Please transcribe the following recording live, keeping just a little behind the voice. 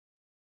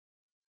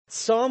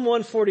Psalm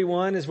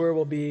 141 is where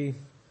we'll be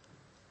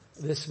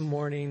this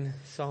morning.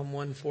 Psalm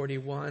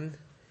 141.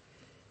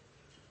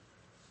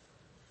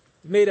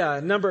 Made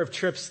a number of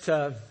trips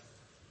to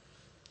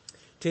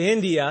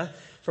India.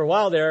 For a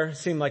while there, it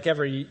seemed like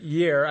every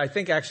year. I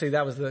think actually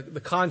that was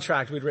the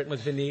contract we'd written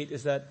with Vineet,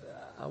 is that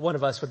one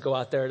of us would go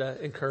out there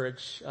to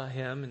encourage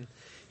him, and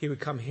he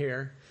would come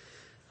here.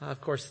 Of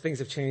course, things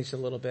have changed a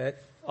little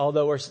bit.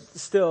 Although we're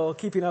still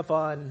keeping up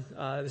on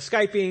the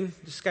Skyping.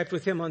 Just Skyped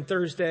with him on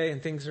Thursday,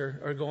 and things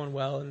are going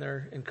well, and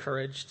they're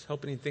encouraged,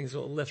 hoping things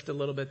will lift a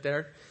little bit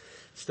there.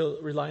 Still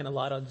relying a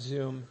lot on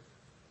Zoom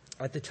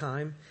at the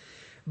time.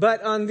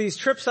 But on these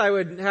trips, I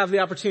would have the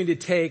opportunity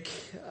to take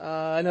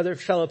another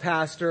fellow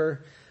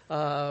pastor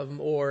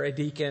or a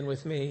deacon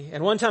with me.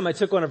 And one time I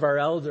took one of our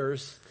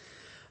elders,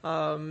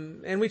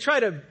 and we try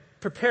to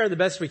prepare the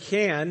best we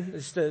can.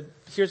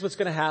 Here's what's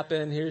going to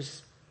happen.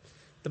 Here's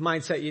the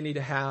mindset you need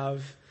to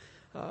have.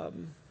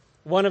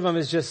 One of them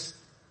is just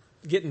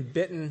getting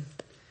bitten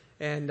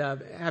and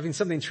having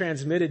something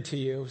transmitted to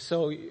you.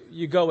 So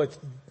you go with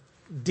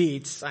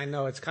deets. I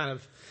know it's kind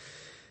of,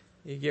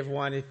 you give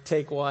one, you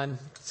take one,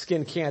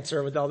 skin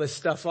cancer with all this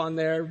stuff on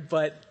there,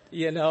 but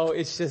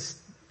it's just,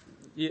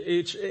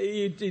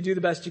 you do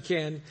the best you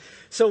can.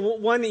 So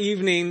one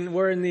evening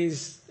we're in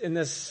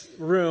this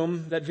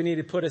room that Vinny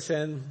had put us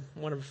in,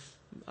 one of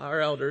our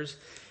elders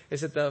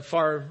is at the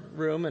far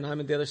room, and I'm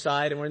at the other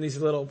side, and we're in these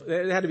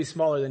it had to be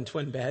smaller than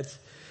twin beds.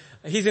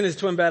 He's in his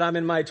twin bed, I'm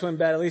in my twin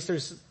bed. At least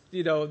there's,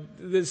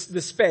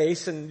 this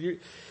space, and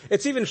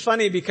it's even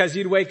funny because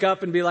you'd wake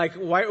up and be like,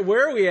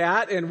 where are we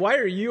at? And why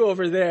are you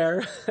over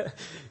there?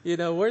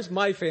 Where's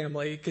my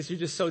family? Because you're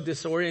just so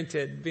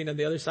disoriented being on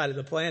the other side of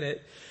the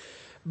planet.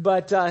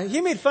 But,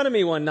 he made fun of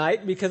me one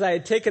night because I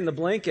had taken the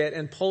blanket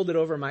and pulled it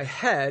over my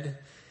head,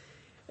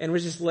 and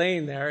was just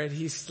laying there, and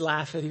he's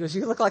laughing. He goes,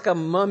 "You look like a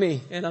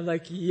mummy." And I'm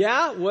like,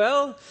 yeah,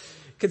 well,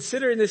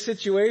 considering this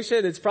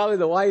situation, it's probably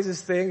the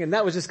wisest thing. And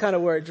that was just kind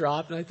of where it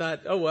dropped. And I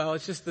thought, oh well,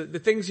 it's just the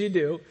things you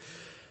do.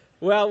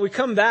 Well, we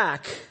come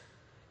back,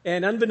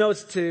 and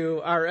unbeknownst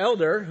to our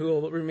elder, who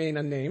will remain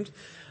unnamed,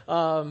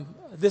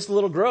 this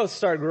little growth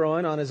started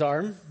growing on his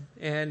arm,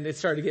 and it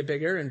started to get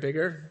bigger and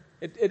bigger.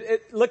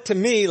 It looked to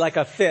me like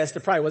a fist.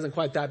 It probably wasn't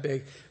quite that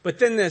big. But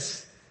then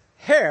this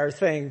hair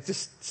thing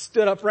just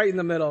stood up right in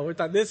the middle. We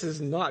thought, this is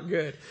not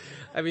good.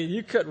 I mean,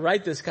 you couldn't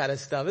write this kind of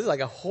stuff. This is like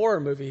a horror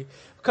movie.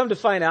 Come to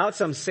find out,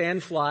 some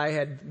sandfly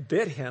had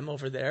bit him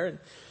over there and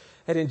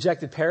had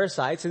injected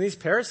parasites. And these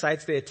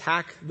parasites, they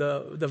attack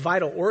the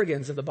vital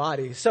organs of the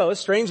body. So,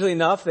 strangely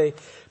enough, they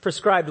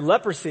prescribed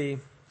leprosy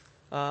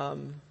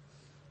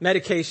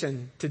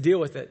medication to deal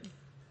with it.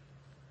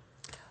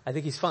 I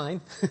think he's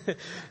fine.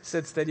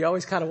 Since then, you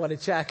always kind of want to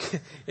check.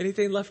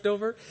 Anything left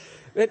over?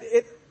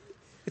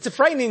 It's a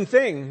frightening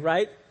thing,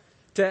 right?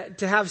 To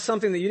have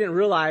something that you didn't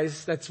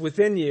realize that's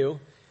within you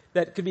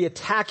that could be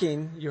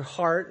attacking your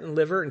heart and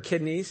liver and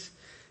kidneys,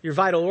 your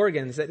vital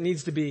organs that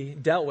needs to be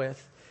dealt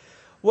with.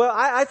 Well,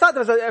 I thought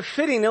that was a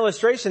fitting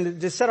illustration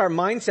to set our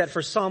mindset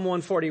for Psalm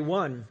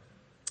 141.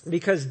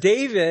 Because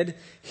David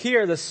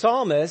here, the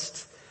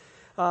psalmist,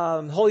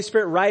 Holy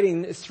Spirit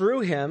writing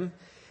through him,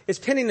 is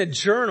penning a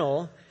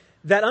journal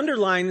that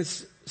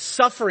underlines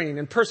suffering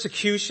and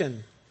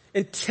persecution.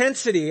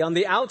 Intensity on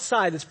the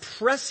outside that's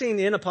pressing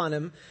in upon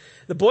him.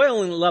 The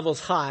boiling level's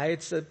high.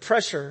 It's a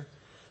pressure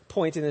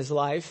point in his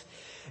life.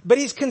 But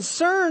he's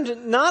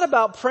concerned not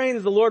about praying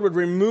that the Lord would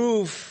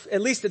remove,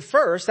 at least at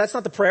first, that's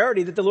not the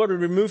priority, that the Lord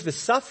would remove the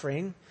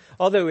suffering.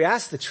 Although he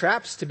asked the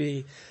traps to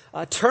be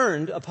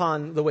turned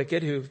upon the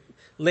wicked who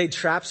laid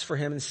traps for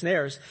him and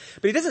snares.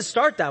 But he doesn't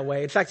start that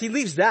way. In fact, he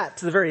leaves that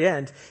to the very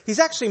end. He's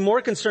actually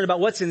more concerned about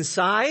what's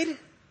inside,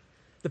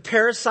 the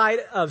parasite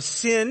of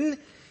sin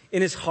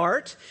in his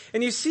heart.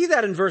 And you see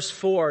that in verse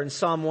 4 in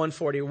Psalm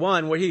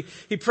 141, where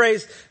he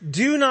prays,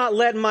 "Do not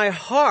let my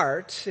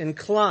heart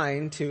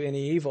incline to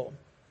any evil."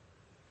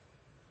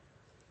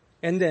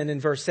 And then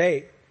in verse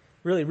 8,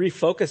 really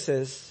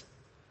refocuses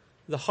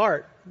the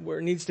heart where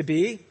it needs to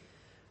be.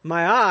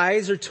 "My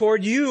eyes are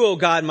toward you, O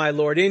God, my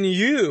Lord. In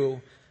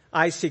you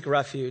I seek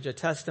refuge," a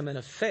testament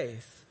of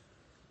faith.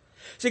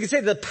 So you can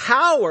say the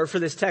power for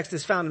this text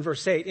is found in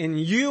verse 8. "In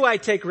you I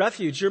take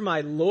refuge. You're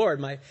my Lord,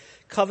 my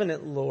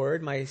covenant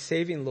Lord, my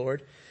saving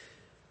Lord."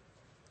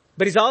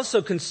 But he's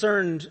also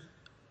concerned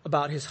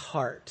about his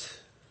heart,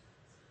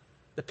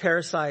 the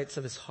parasites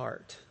of his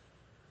heart.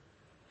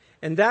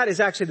 And that is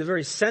actually the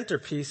very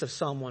centerpiece of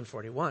Psalm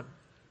 141.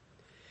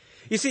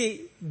 You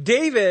see,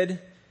 David,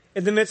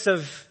 in the midst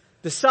of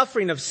the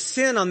suffering of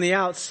sin on the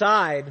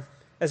outside,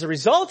 as a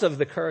result of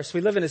the curse,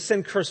 we live in a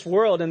sin-cursed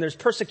world, and there's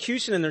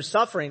persecution and there's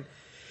suffering.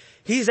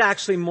 He's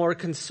actually more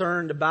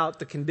concerned about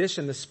the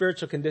condition, the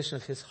spiritual condition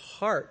of his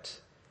heart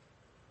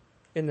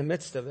in the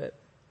midst of it.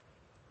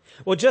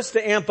 Well, just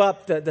to amp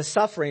up the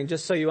suffering,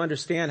 just so you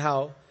understand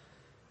how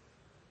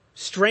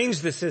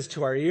strange this is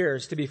to our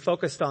ears to be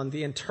focused on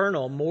the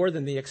internal more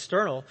than the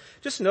external.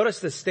 Just notice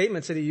the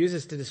statements that he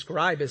uses to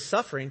describe his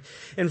suffering.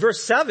 In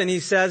verse 7, he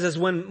says, as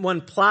when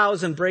one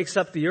plows and breaks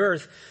up the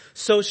earth,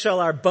 so shall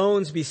our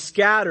bones be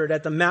scattered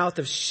at the mouth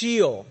of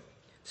Sheol.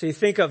 So you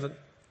think of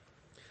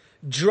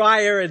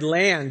dry, arid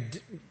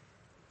land.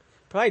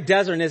 Probably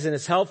desert isn't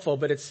as helpful,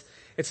 but it's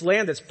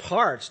land that's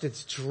parched,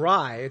 it's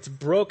dry, it's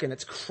broken,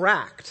 it's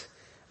cracked.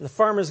 And the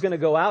farmer's going to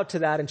go out to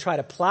that and try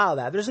to plow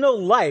that. There's no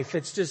life.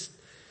 It's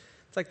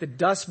like the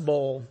Dust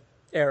Bowl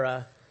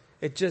era.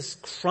 It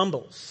just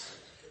crumbles.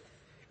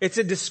 It's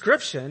a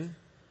description,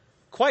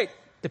 quite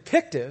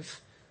depictive,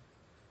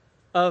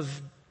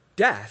 of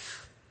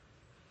death.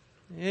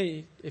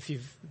 If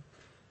you've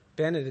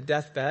been at a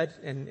deathbed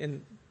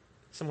and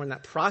somewhere in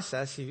that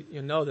process,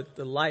 you know that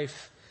the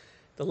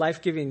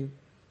life-giving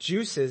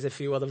juices,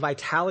 if you will, the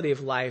vitality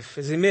of life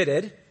is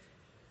emitted,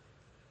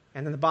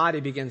 and then the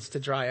body begins to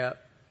dry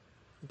up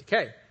and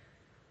decay.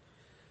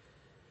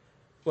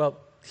 Well,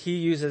 he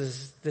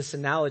uses this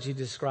analogy to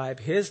describe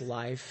his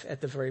life at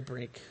the very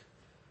brink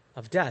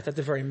of death, at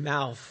the very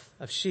mouth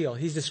of Sheol.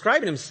 He's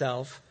describing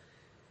himself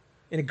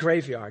in a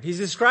graveyard. He's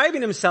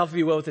describing himself, if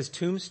you will, with his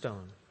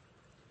tombstone.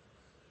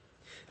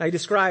 Now he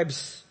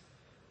describes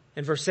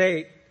in verse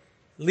 8,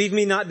 leave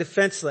me not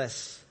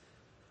defenseless.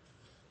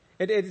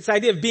 It's the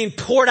idea of being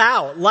poured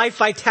out, life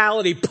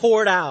vitality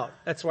poured out.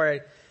 That's where I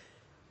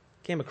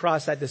came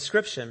across that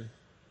description,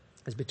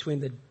 as between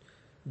the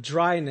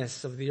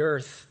dryness of the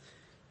earth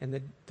and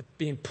the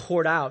being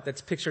poured out.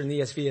 That's pictured in the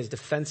ESV as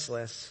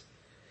defenseless.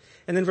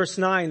 And then verse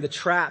 9, the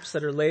traps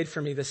that are laid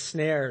for me, the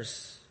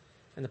snares,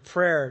 and the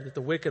prayer that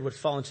the wicked would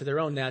fall into their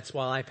own nets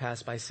while I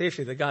pass by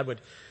safely, that God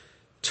would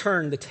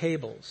turn the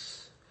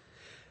tables.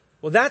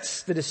 Well,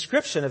 that's the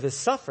description of his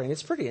suffering.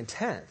 It's pretty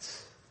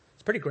intense.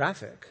 It's pretty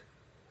graphic.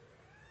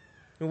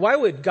 And why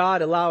would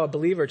God allow a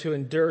believer to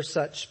endure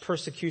such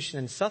persecution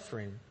and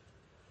suffering?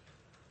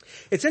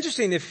 It's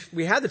interesting, if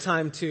we had the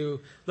time to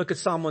look at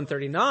Psalm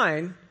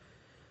 139,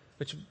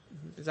 which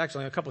is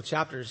actually a couple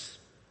chapters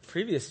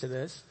previous to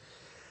this.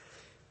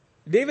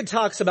 David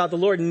talks about the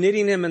Lord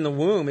knitting him in the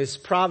womb, his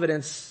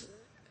providential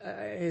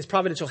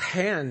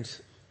hand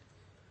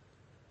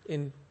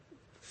in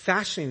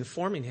fashioning,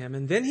 forming him.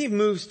 And then he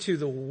moves to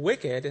the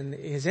wicked and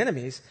his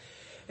enemies.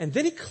 And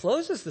then he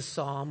closes the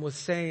psalm with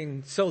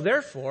saying, so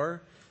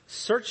therefore,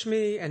 search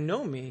me and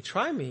know me,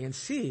 try me and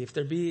see if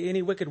there be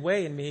any wicked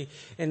way in me,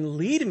 and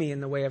lead me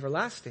in the way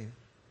everlasting.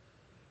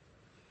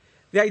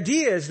 The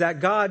idea is that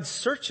God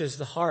searches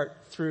the heart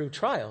through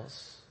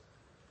trials.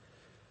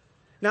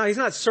 Now, he's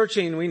not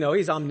searching, we know,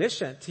 he's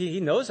omniscient. He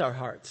knows our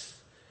hearts.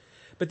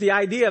 But the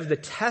idea of the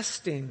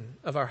testing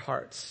of our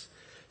hearts,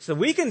 so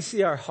we can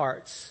see our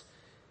hearts,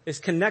 is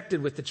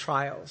connected with the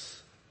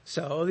trials.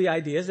 So the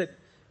idea is that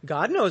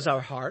God knows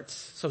our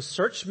hearts. So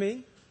search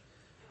me,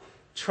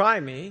 try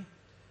me,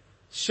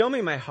 show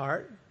me my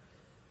heart,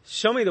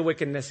 show me the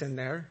wickedness in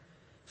there,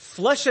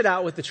 flush it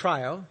out with the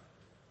trial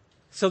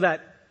so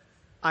that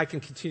I can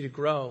continue to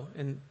grow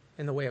in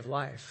the way of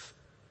life.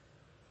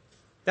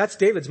 That's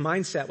David's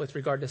mindset with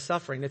regard to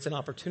suffering. It's an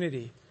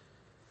opportunity.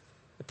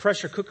 The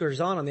pressure cooker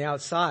is on the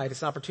outside.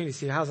 It's an opportunity to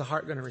see how's the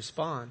heart going to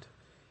respond.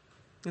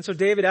 And so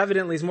David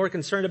evidently is more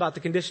concerned about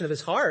the condition of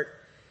his heart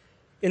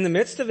in the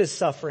midst of his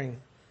suffering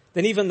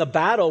than even the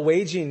battle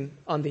waging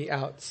on the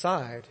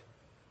outside.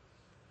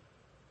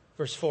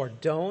 Verse 4,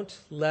 don't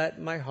let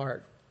my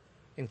heart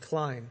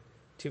incline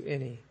to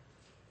any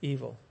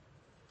evil.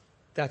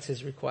 That's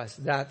his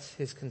request. That's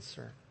his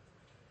concern.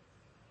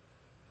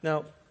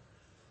 Now,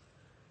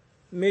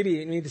 maybe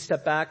you need to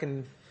step back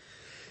and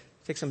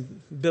take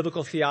some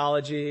biblical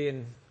theology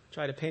and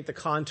try to paint the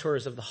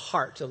contours of the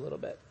heart a little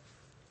bit.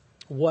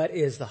 What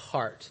is the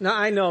heart? Now,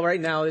 I know right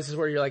now this is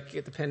where you're like,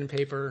 get the pen and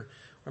paper,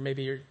 or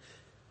maybe you're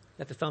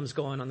got the thumbs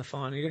going on the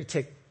phone and you're going to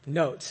take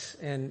notes.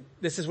 And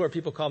this is where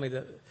people call me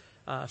the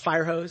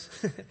fire hose.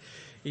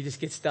 You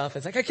just get stuff.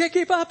 It's like, I can't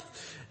keep up.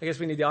 I guess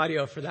we need the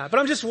audio for that. But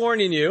I'm just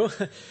warning you.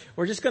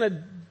 We're just going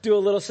to do a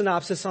little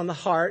synopsis on the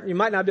heart. You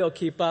might not be able to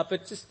keep up,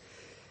 but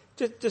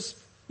just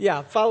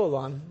follow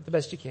along the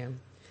best you can.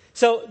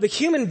 So the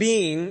human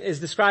being is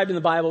described in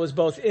the Bible as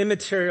both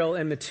immaterial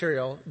and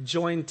material,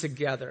 joined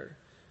together.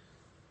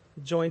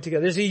 Joined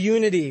together. There's a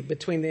unity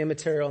between the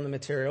immaterial and the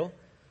material.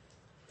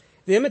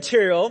 The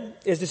immaterial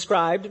is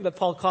described, but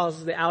Paul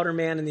calls the outer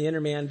man and the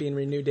inner man being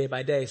renewed day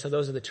by day. So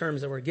those are the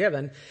terms that we're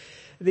given.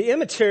 The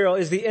immaterial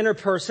is the inner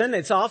person.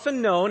 It's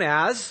often known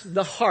as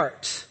the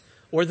heart,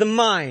 or the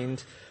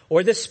mind,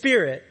 or the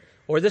spirit,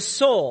 or the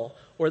soul,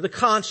 or the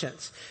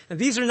conscience. And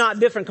these are not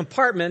different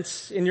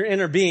compartments in your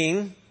inner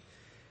being.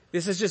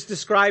 This is just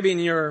describing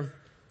your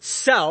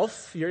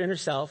self, your inner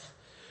self,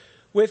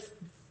 with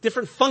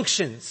different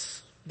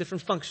functions.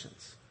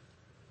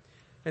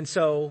 And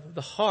so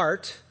the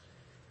heart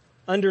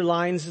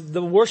underlines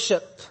the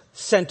worship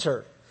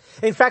center.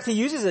 In fact, he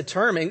uses a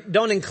term,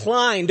 don't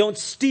incline, don't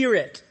steer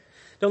it.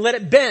 Don't let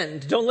it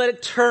bend. Don't let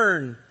it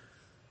turn.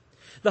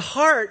 The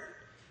heart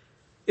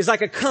is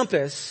like a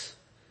compass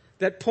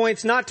that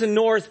points not to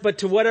north, but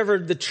to whatever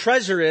the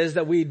treasure is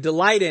that we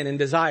delight in and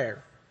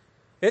desire.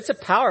 It's a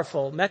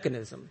powerful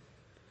mechanism.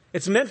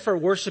 It's meant for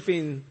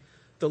worshiping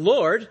the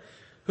Lord,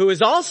 who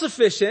is all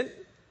sufficient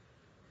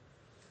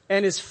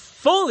and is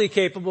fully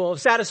capable of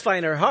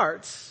satisfying our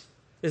hearts,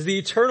 is the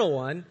eternal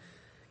one.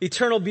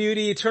 Eternal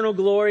beauty, eternal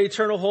glory,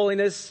 eternal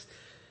holiness.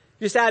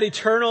 Just add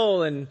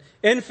eternal and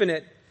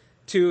infinite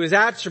to his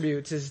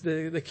attributes, is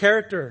the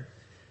character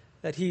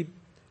that he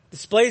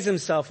displays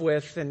himself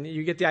with, and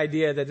you get the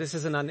idea that this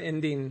is an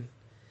unending,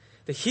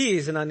 that he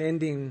is an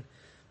unending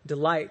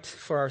delight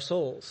for our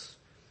souls.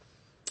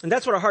 And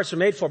that's what our hearts are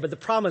made for. But the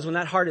problem is when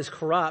that heart is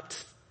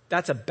corrupt,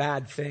 that's a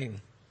bad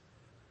thing.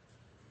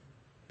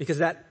 Because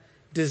that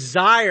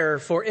desire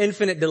for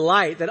infinite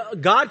delight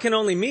that God can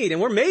only meet, and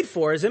we're made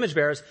for as image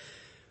bearers,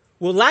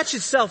 will latch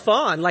itself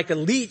on like a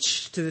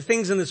leech to the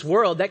things in this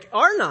world that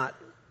are not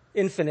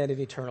infinite and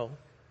eternal.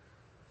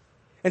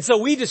 And so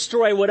we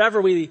destroy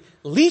whatever we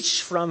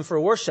leech from for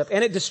worship,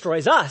 and it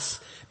destroys us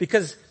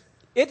because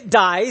it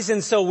dies,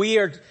 and so we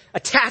are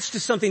attached to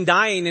something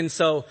dying, and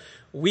so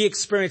we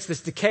experience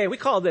this decay. We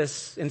call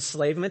this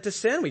enslavement to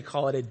sin. We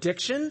call it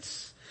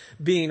addictions,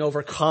 being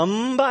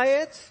overcome by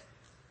it.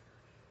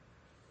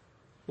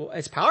 Well,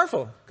 it's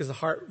powerful because the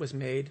heart was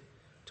made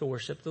to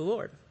worship the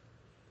Lord.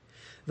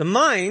 The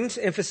mind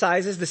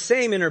emphasizes the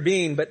same inner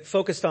being, but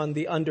focused on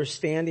the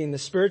understanding, the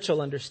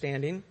spiritual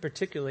understanding,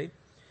 particularly.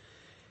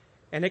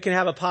 And it can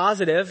have a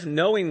positive,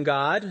 knowing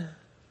God,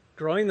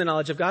 growing the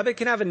knowledge of God, but it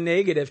can have a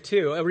negative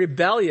too, a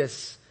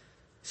rebellious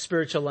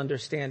spiritual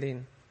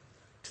understanding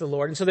to the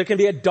Lord. And so there can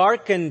be a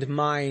darkened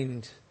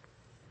mind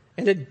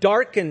and a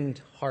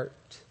darkened heart.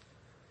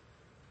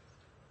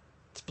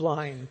 It's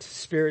blind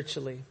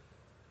spiritually.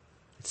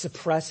 It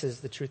suppresses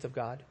the truth of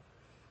God.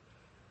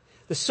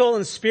 The soul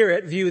and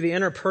spirit view the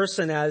inner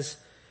person as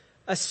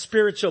a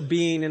spiritual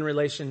being in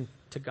relation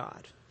to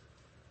God.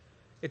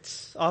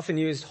 It's often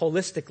used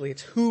holistically.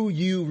 It's who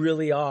you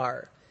really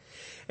are.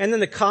 And then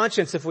the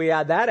conscience, if we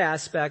add that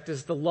aspect,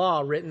 is the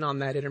law written on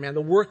that inner man,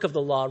 the work of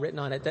the law written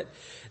on it,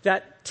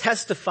 that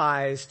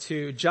testifies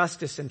to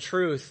justice and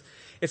truth.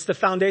 It's the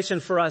foundation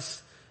for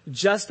us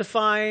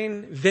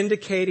justifying,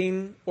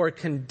 vindicating, or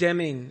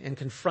condemning and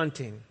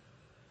confronting.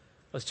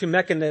 Those two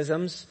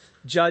mechanisms,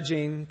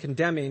 judging,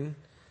 condemning,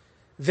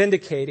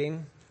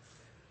 vindicating,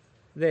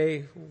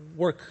 they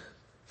work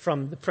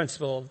from the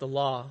principle of the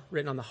law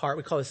written on the heart.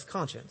 We call this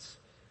conscience.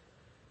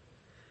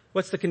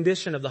 What's the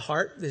condition of the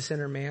heart, this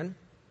inner man?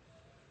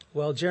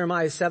 Well,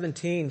 Jeremiah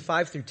 17,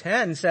 5 through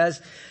 10 says,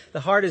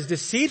 the heart is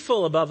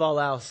deceitful above all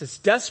else. It's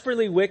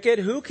desperately wicked.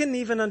 Who can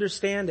even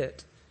understand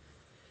it?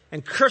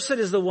 And cursed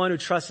is the one who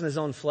trusts in his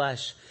own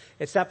flesh.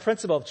 It's that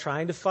principle of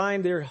trying to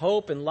find their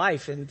hope and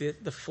life in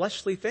the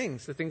fleshly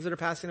things, the things that are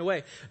passing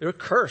away. They're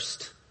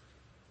cursed.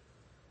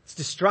 It's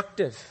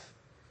destructive.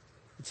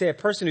 I'd say a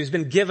person who's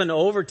been given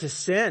over to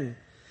sin,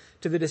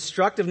 to the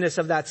destructiveness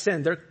of that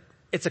sin,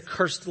 it's a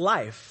cursed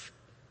life.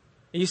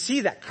 And you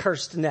see that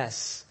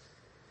cursedness.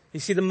 You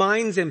see the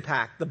mind's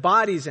impact, the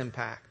body's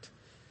impact.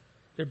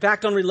 They're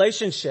backed on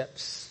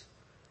relationships.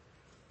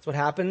 That's what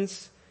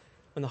happens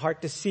when the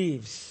heart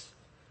deceives,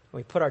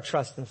 when we put our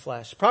trust in the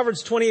flesh.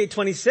 Proverbs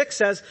 28:26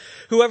 says,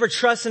 whoever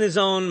trusts in his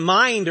own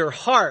mind or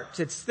heart,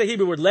 it's the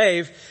Hebrew word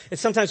lave.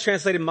 It's sometimes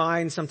translated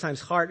mind,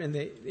 sometimes heart in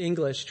the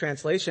English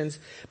translations.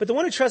 But the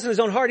one who trusts in his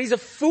own heart, he's a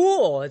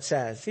fool, it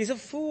says. He's a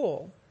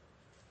fool.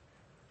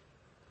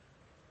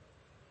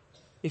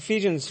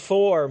 Ephesians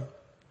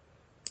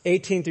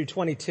 4:18 through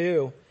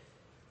 22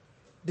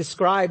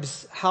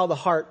 describes how the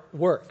heart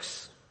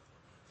works.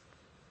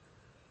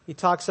 He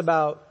talks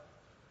about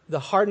the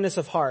hardness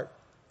of heart.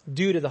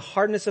 Due to the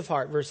hardness of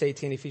heart, verse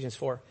 18, Ephesians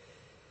 4.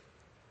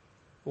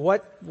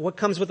 What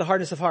comes with the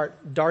hardness of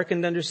heart?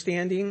 Darkened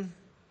understanding,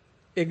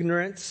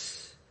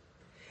 ignorance.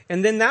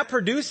 And then that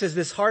produces,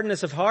 this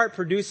hardness of heart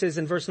produces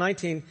in verse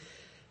 19,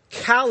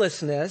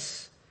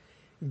 callousness,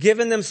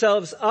 given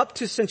themselves up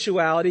to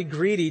sensuality,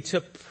 greedy to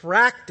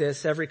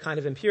practice every kind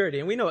of impurity.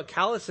 And we know what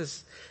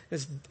callousness,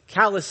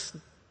 character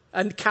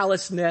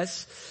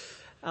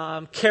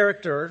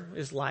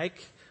is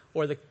like,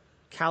 or the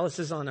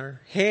calluses on our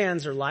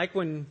hands are like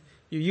when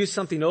you use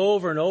something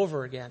over and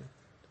over again.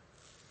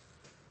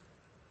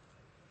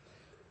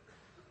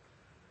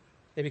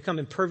 They become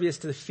impervious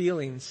to the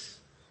feelings,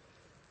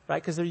 right?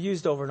 Because they're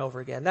used over and over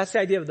again. That's the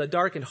idea of the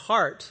darkened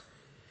heart.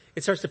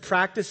 It starts to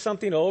practice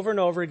something over and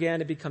over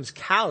again. It becomes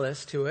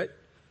callous to it.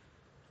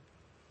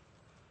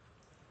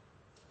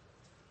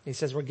 He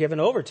says we're given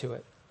over to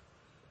it.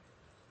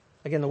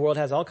 Again, the world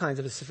has all kinds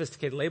of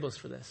sophisticated labels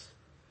for this.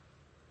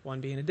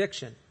 One being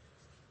addiction.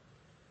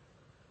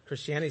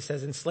 Christianity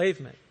says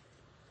enslavement.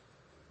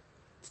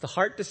 It's the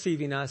heart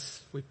deceiving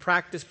us. We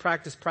practice,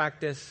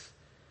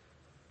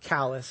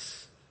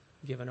 callous,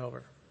 given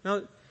over.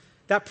 Now,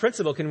 that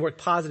principle can work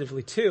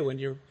positively too when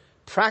you're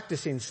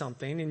practicing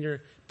something and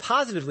you're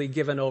positively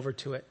given over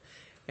to it.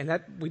 And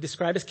that we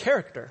describe as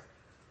character.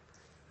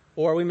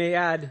 Or we may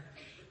add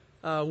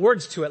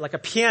words to it, like a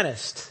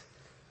pianist.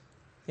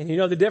 And you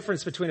know the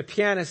difference between a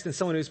pianist and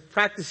someone who's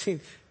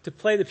practicing to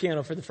play the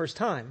piano for the first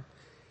time.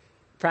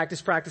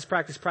 Practice, practice,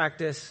 practice,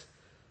 practice.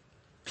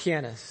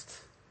 Pianist,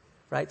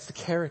 right? It's the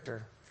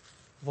character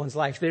of one's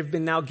life. They've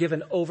been now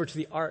given over to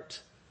the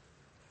art.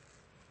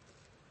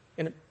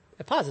 In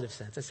a positive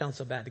sense. It sounds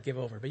so bad to give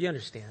over, but you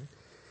understand.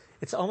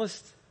 It's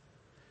almost,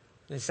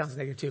 and it sounds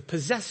negative too,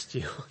 possessed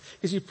you.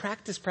 Because you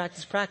practice,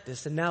 practice,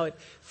 practice, and now it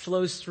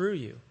flows through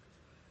you.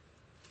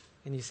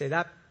 And you say,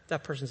 that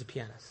person's a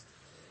pianist.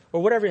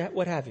 Or whatever,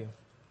 what have you.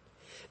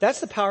 That's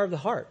the power of the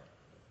heart.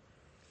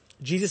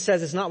 Jesus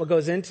says it's not what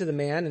goes into the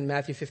man in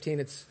Matthew 15,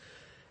 it's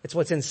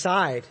what's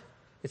inside.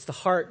 It's the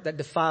heart that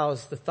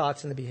defiles the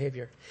thoughts and the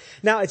behavior.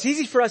 Now, it's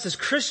easy for us as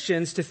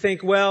Christians to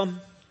think, well,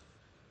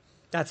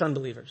 that's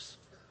unbelievers.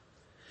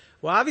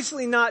 Well,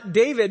 obviously not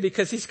David,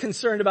 because he's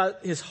concerned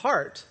about his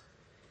heart.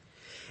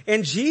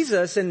 And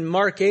Jesus in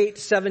Mark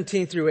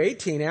 8:17 through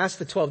 18 asked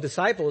the 12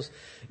 disciples,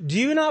 do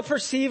you not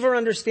perceive or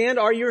understand?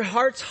 Are your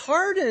hearts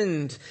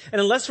hardened?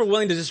 And unless we're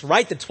willing to just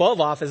write the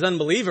 12 off as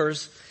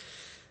unbelievers,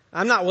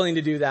 I'm not willing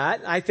to do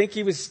that. I think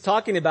he was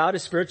talking about a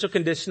spiritual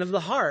condition of the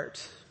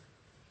heart.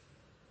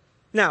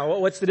 Now,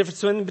 what's the difference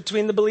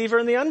between the believer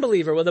and the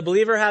unbeliever? Well, the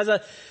believer has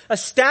a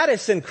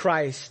status in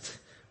Christ,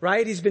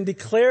 right? He's been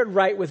declared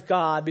right with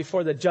God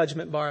before the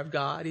judgment bar of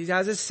God. He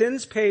has his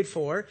sins paid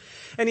for,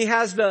 and he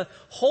has the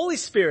Holy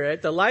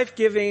Spirit, the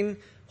life-giving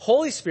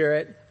Holy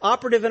Spirit,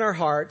 operative in our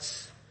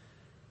hearts,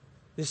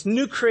 this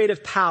new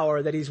creative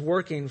power that he's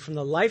working from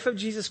the life of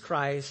Jesus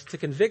Christ to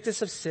convict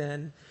us of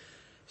sin,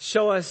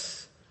 show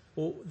us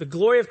the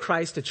glory of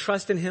Christ, to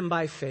trust in him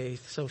by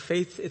faith. So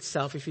faith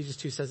itself, Ephesians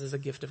 2 says, is a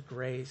gift of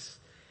grace.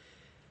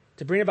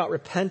 To bring about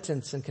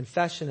repentance and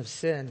confession of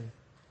sin.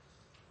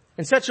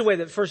 In such a way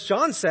that 1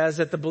 John says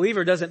that the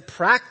believer doesn't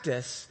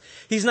practice.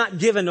 He's not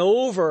given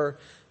over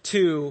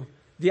to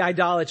the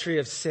idolatry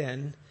of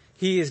sin.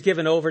 He is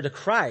given over to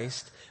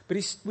Christ. But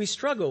we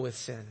struggle with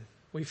sin.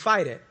 We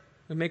fight it.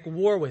 We make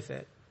war with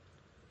it.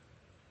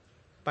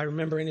 By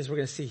remembering, as we're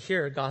going to see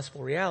here,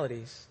 gospel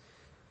realities.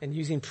 And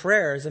using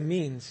prayer as a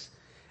means.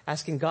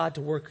 Asking God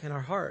to work in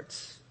our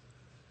hearts.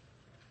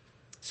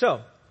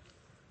 So,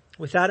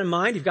 with that in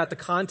mind, you've got the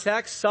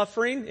context,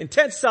 suffering,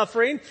 intense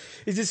suffering.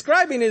 He's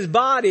describing his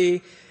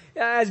body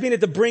as being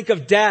at the brink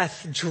of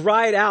death,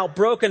 dried out,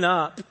 broken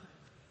up.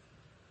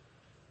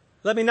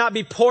 Let me not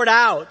be poured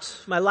out,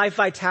 my life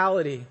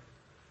vitality.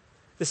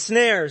 The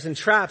snares and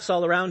traps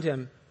all around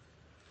him.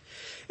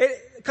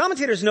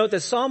 Commentators note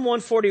that Psalm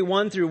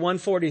 141 through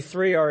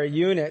 143 are a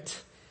unit.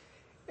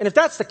 And if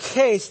that's the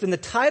case, then the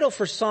title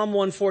for Psalm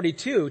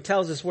 142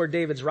 tells us where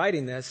David's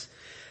writing this.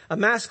 A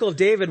maskil of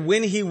David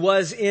when he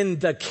was in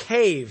the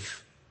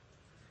cave.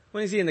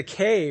 When is he in the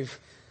cave?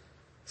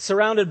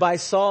 Surrounded by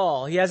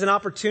Saul. He has an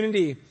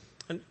opportunity,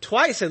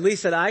 twice at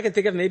least that I can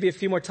think of, maybe a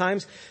few more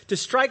times, to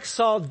strike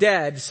Saul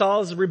dead.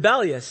 Saul's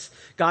rebellious.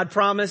 God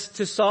promised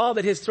to Saul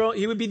that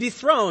he would be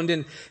dethroned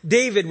and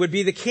David would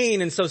be the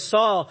king. And so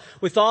Saul,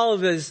 with all of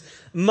his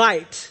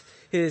might,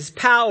 his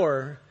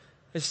power,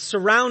 has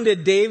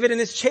surrounded David and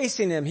is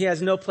chasing him. He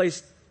has no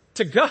place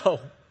to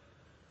go.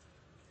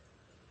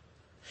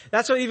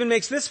 That's what even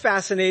makes this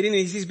fascinating.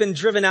 He's been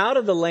driven out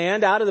of the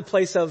land, out of the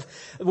place of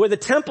where the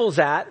temple's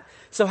at.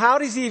 So how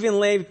does he even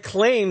lay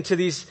claim to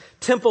these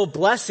temple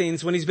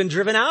blessings when he's been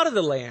driven out of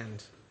the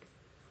land?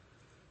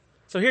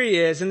 So here he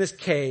is in this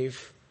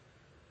cave.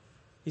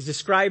 He's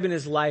describing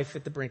his life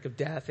at the brink of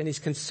death, and he's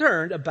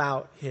concerned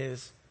about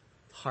his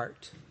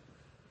heart.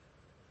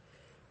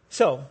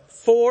 So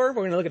we're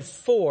going to look at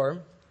 4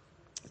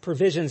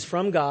 provisions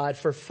from God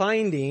for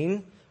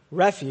finding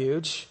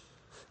refuge.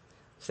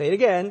 Say it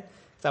again.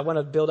 I want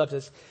to build up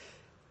this.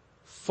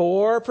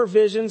 4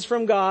 provisions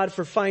from God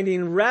for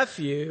finding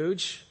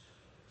refuge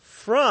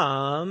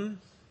from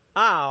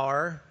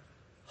our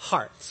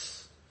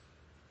hearts.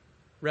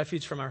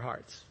 Refuge from our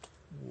hearts.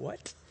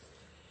 What?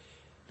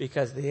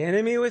 Because the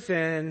enemy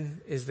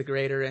within is the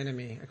greater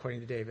enemy, according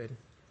to David.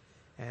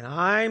 And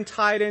I'm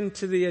tied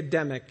into the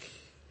Adamic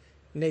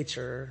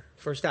nature,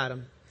 first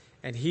Adam,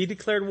 and he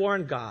declared war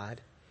on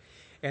God.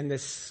 And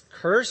this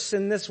curse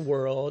in this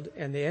world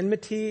and the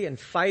enmity and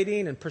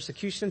fighting and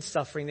persecution and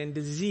suffering and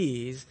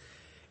disease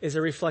is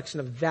a reflection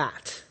of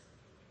that.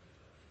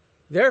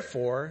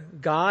 Therefore,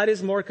 God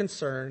is more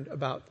concerned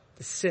about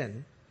the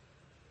sin.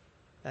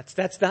 That's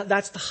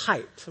the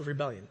height of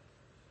rebellion.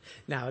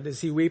 Now, does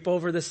he weep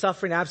over the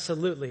suffering?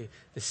 Absolutely.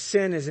 The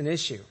sin is an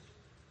issue.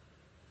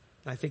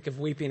 I think of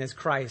weeping as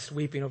Christ,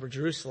 weeping over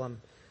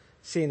Jerusalem,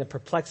 seeing the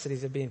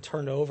perplexities of being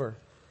turned over,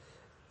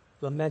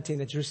 lamenting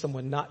that Jerusalem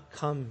would not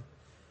come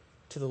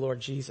to the Lord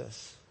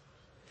Jesus.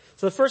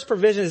 So the first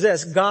provision is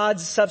this,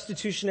 God's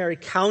substitutionary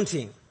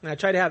counting. And I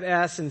try to have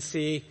S and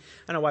C.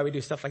 I don't know why we do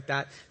stuff like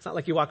that. It's not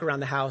like you walk around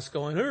the house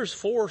going, here's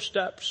 4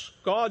 steps,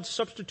 God's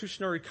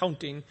substitutionary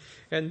counting,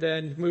 and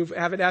then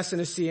have an S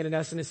and a C and an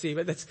S and a C.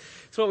 But that's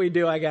what we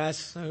do, I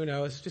guess. Who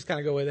knows? Just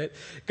kind of go with it.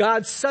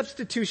 God's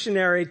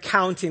substitutionary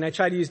counting. I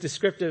try to use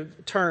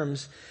descriptive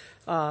terms.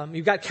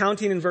 You've got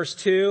counting in verse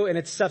 2, and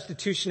it's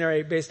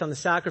substitutionary based on the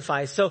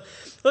sacrifice. So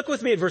look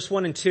with me at verse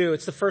 1 and 2.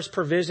 It's the first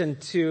provision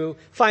to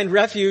find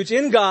refuge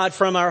in God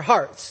from our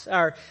hearts,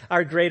 our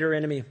greater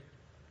enemy.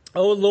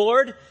 O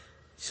Lord,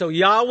 so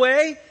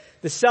Yahweh,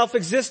 the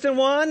self-existent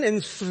one,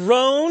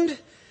 enthroned.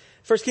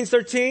 1 Kings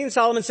 13,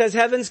 Solomon says,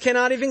 heavens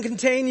cannot even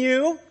contain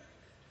you.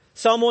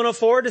 Psalm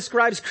 104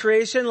 describes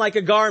creation like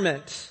a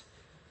garment.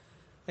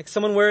 Like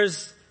someone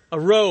wears a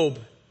robe.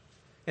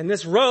 And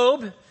this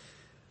robe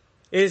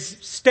is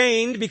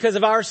stained because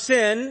of our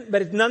sin,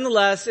 but it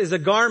nonetheless is a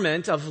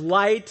garment of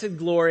light and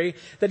glory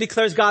that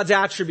declares God's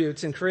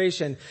attributes in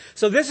creation.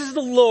 So this is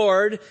the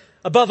Lord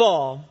above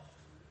all.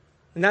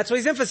 And that's what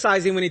he's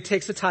emphasizing when he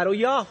takes the title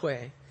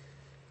Yahweh.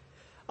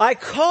 I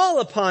call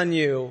upon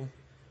you.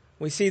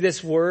 We see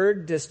this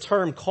word, this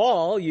term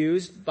call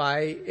used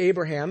by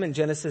Abraham in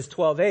Genesis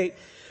 12:8,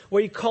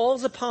 where he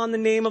calls upon the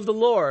name of the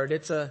Lord.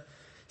 It's a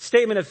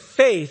statement of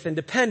faith and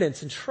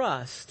dependence and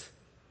trust.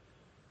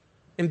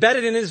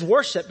 Embedded in his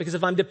worship, because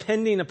if I'm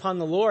depending upon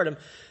the Lord,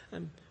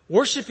 I'm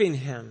worshiping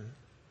him.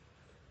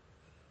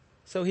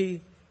 So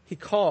he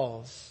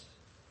calls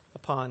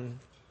upon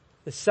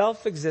the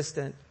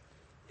self-existent,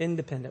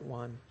 independent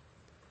one.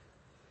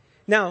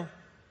 Now,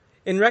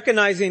 in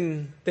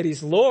recognizing that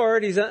he's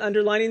Lord, he's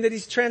underlining that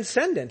he's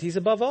transcendent. He's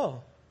above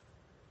all.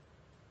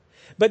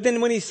 But then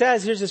when he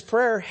says, here's his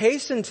prayer,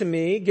 hasten to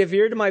me, give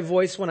ear to my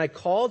voice when I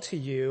call to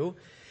you,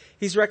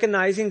 he's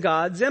recognizing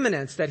God's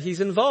immanence, that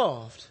he's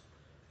involved.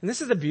 And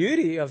this is the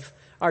beauty of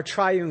our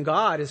triune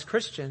God as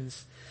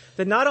Christians,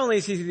 that not only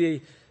is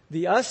he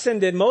the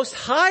ascended most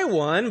high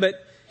one, but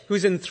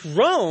who's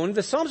enthroned.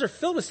 The Psalms are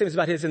filled with statements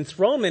about his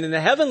enthronement in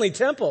the heavenly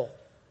temple.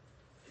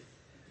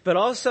 But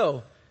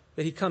also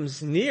that he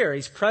comes near,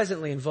 he's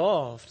presently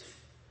involved.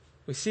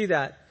 We see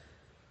that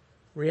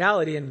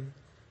reality in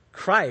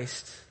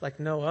Christ like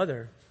no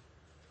other.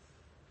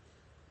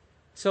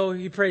 So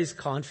he prays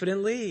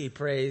confidently, he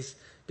prays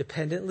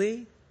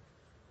dependently.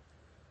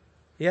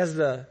 He has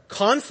the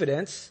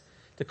confidence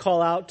to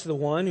call out to the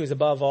one who's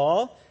above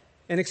all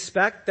and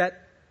expect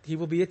that he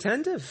will be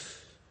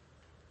attentive,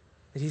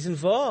 that he's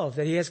involved,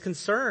 that he has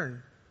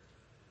concern,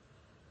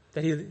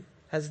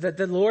 that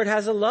the Lord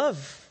has a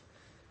love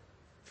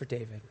for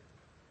David.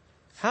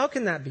 How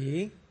can that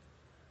be?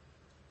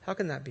 How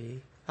can that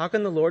be? How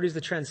can the Lord, who's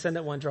the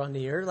transcendent one, draw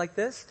near like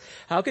this?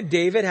 How could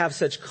David have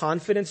such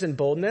confidence and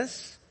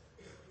boldness?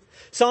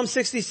 Psalm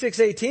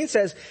 66:18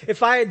 says,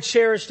 if I had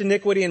cherished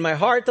iniquity in my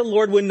heart, the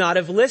Lord would not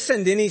have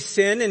listened. Any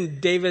sin in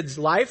David's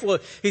life, well,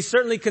 he's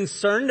certainly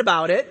concerned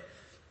about it,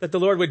 that the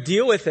Lord would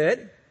deal with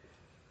it.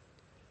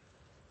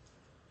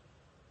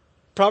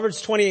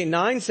 Proverbs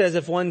 28:9 says,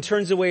 if one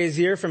turns away his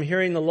ear from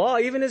hearing the law,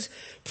 even his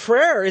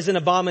prayer is an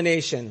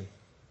abomination.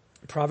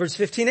 Proverbs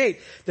 15:8,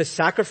 the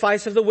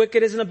sacrifice of the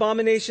wicked is an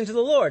abomination to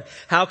the Lord.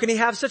 How can he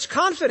have such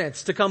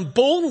confidence to come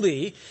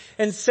boldly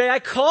and say, I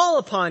call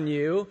upon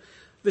you,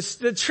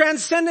 the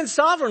transcendent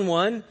sovereign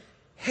one,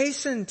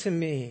 hasten to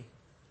me,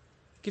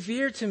 give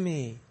ear to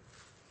me?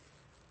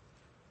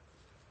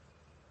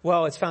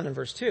 Well, it's found in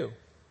verse 2.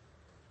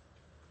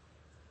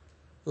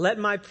 Let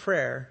my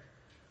prayer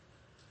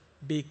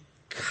be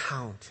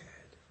counted.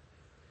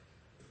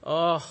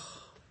 Oh,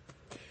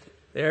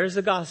 there's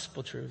the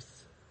gospel truth.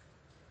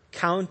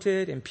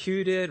 Counted,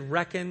 imputed,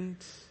 reckoned,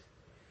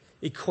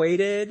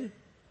 equated.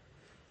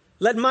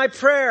 Let my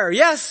prayer,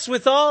 yes,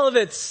 with all of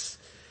its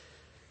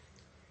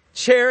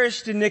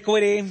cherished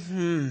iniquity,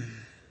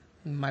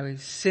 my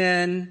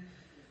sin,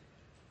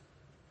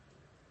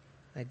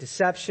 my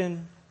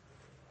deception,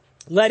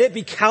 let it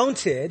be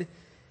counted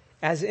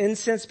as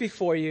incense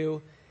before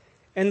you,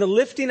 and the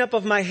lifting up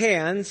of my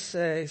hands,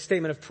 a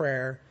statement of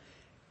prayer,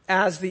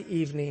 as the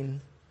evening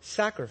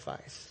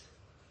sacrifice.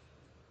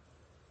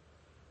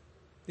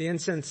 The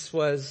incense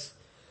was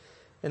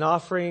an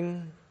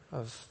offering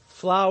of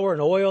flour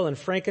and oil and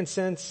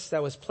frankincense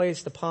that was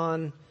placed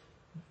upon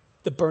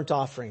the burnt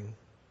offering.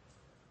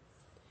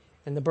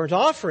 And the burnt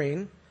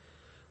offering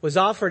was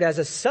offered as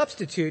a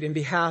substitute in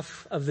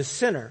behalf of the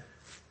sinner.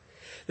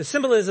 The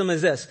symbolism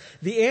is this.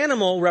 The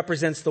animal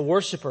represents the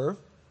worshiper.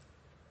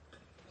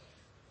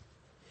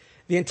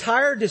 The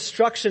entire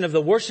destruction of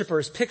the worshiper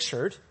is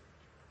pictured.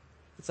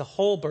 It's a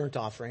whole burnt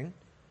offering.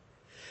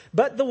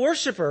 But the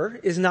worshiper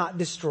is not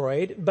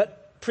destroyed,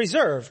 but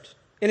preserved.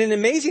 In an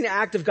amazing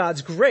act of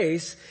God's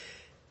grace,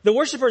 the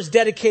worshiper is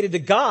dedicated to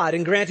God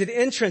and granted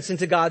entrance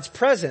into God's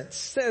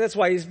presence. That's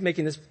why he's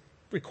making this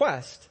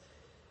request.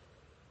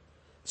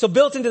 So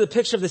built into the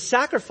picture of the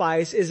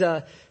sacrifice is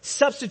a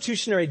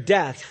substitutionary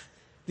death.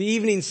 The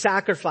evening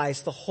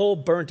sacrifice, the whole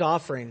burnt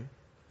offering.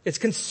 It's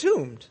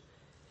consumed.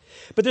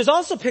 But there's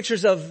also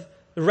pictures of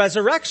the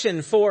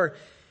resurrection, for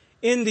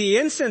in the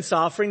incense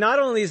offering, not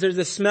only is there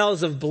the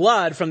smells of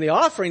blood from the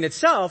offering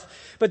itself,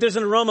 but there's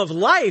an aroma of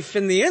life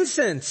in the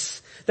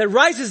incense that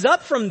rises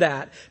up from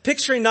that,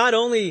 picturing not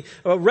only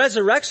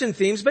resurrection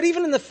themes, but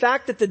even in the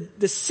fact that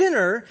the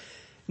sinner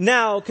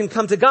now can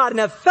come to God and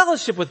have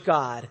fellowship with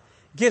God,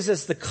 gives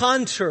us the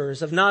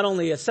contours of not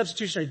only a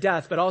substitutionary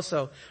death, but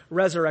also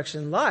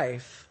resurrection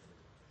life.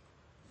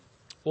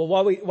 Well,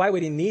 why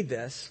would he need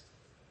this?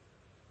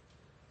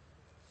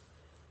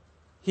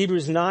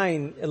 Hebrews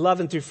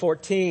 9:11 through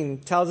 14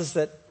 tells us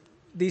that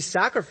these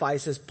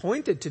sacrifices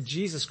pointed to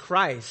Jesus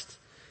Christ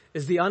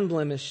is the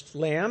unblemished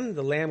lamb,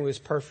 the lamb who is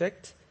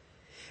perfect.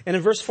 And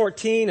in verse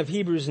 14 of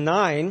Hebrews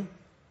 9,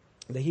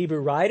 the Hebrew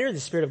writer, the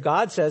Spirit of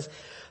God says,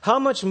 how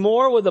much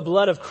more will the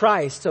blood of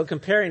Christ, so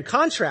comparing,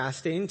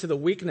 contrasting to the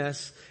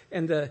weakness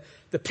and the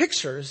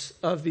pictures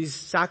of these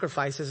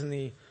sacrifices in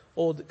the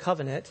Old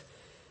Covenant,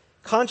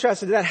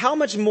 contrasted to that, how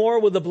much more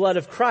will the blood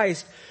of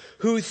Christ,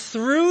 who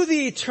through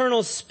the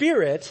eternal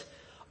Spirit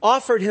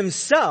offered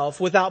himself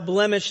without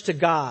blemish to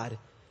God,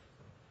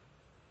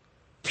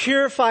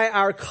 purify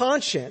our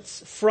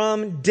conscience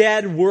from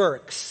dead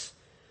works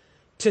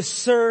to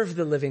serve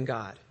the living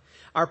God.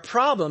 Our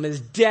problem is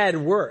dead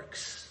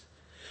works.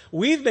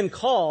 We've been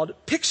called,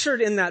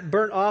 pictured in that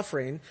burnt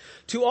offering,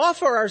 to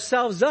offer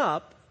ourselves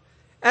up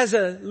as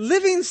a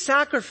living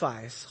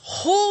sacrifice,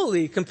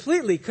 wholly,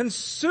 completely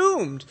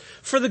consumed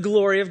for the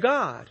glory of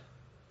God.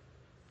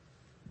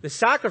 The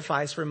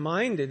sacrifice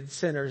reminded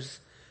sinners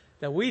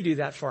that we do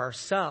that for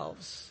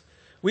ourselves.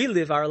 We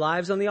live our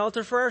lives on the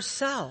altar for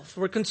ourselves.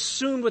 We're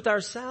consumed with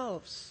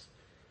ourselves.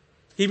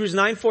 Hebrews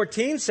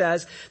 9:14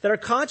 says that our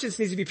conscience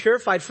needs to be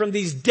purified from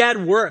these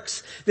dead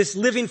works, this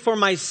living for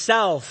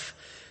myself,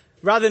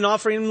 rather than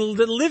offering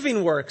the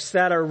living works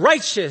that are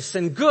righteous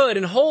and good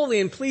and holy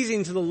and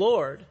pleasing to the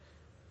Lord.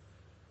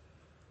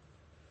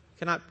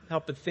 Cannot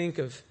help but think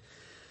of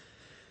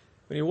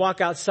when you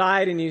walk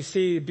outside and you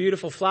see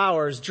beautiful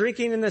flowers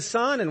drinking in the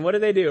sun, and what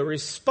do?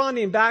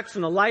 Responding back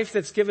from the life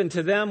that's given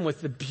to them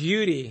with the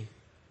beauty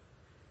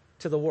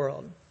to the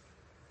world.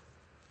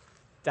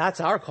 That's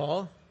our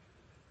call.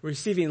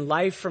 Receiving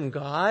life from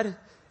God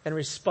and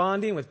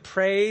responding with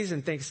praise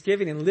and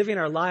thanksgiving and living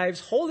our lives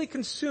wholly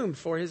consumed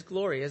for his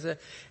glory as an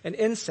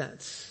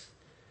incense,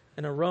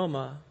 an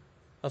aroma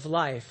of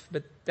life.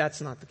 But that's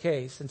not the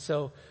case. And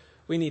so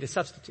we need a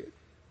substitute.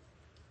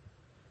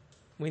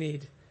 We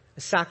need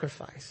a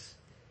sacrifice.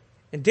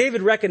 And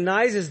David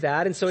recognizes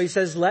that, and so he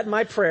says, let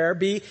my prayer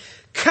be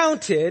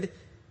counted,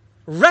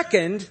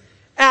 reckoned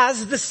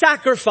as the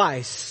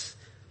sacrifice.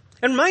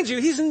 And mind you,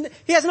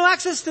 he has no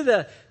access to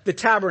the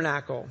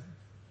tabernacle,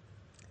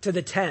 to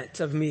the tent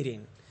of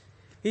meeting.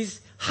 He's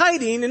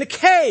hiding in a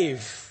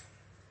cave.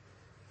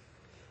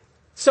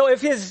 So if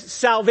his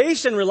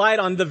salvation relied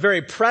on the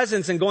very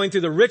presence and going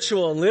through the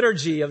ritual and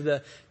liturgy of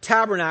the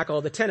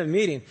tabernacle, the tent of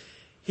meeting,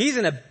 he's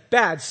in a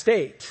bad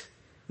state.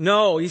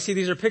 No, you see,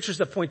 these are pictures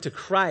that point to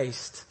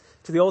Christ,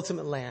 to the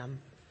ultimate Lamb.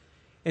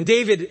 And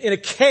David, in a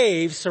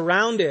cave,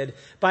 surrounded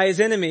by his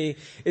enemy,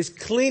 is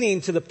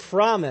clinging to the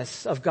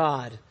promise of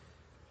God,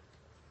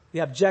 the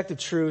objective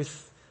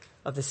truth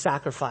of the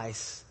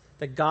sacrifice,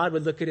 that God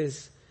would look at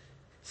his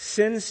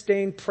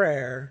sin-stained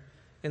prayer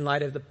in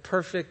light of the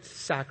perfect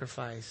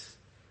sacrifice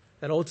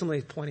that ultimately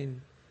is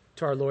pointing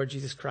to our Lord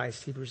Jesus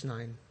Christ, Hebrews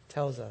 9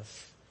 tells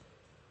us.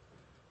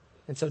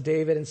 And so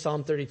David in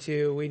Psalm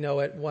 32, we know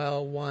it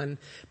well. 1,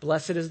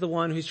 blessed is the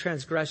one whose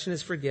transgression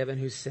is forgiven,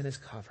 whose sin is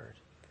covered.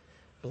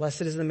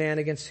 Blessed is the man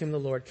against whom the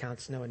Lord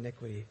counts no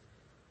iniquity.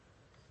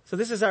 So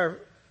this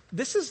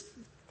is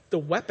the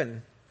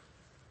weapon.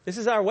 This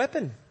is our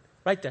weapon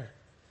right there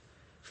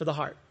for the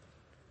heart.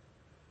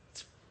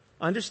 It's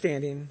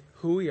understanding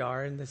who we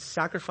are and the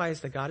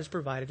sacrifice that God has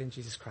provided in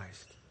Jesus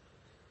Christ.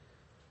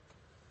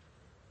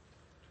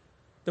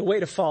 The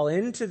way to fall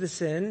into the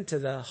sin, to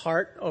the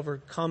heart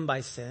overcome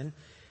by sin,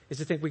 is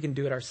to think we can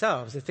do it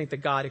ourselves, to think that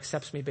God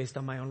accepts me based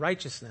on my own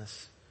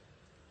righteousness.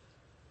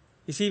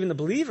 You see, even the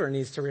believer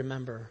needs to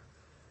remember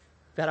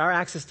that our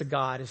access to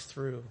God is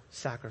through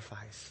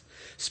sacrifice.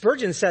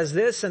 Spurgeon says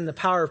this in The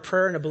Power of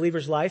Prayer in a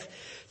Believer's Life: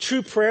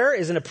 true prayer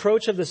is an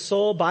approach of the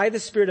soul by the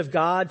Spirit of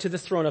God to the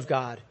throne of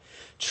God.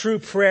 True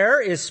prayer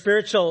is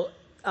spiritual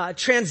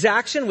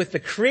transaction with the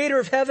Creator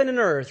of heaven and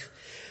earth.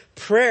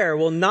 Prayer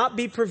will not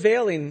be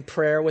prevailing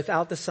prayer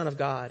without the Son of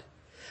God.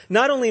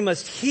 Not only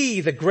must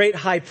he, the great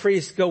high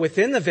priest, go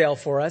within the veil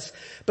for us,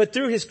 but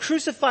through his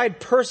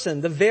crucified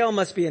person, the veil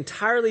must be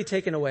entirely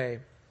taken away.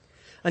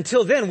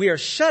 Until then, we are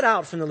shut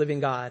out from the living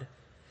God.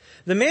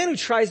 The man who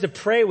tries to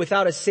pray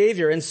without a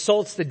Savior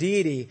insults the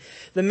deity.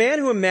 The man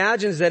who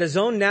imagines that his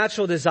own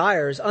natural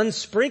desires,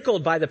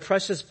 unsprinkled by the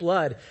precious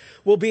blood,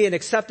 will be an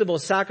acceptable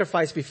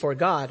sacrifice before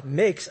God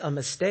makes a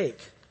mistake.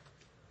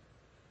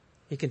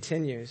 He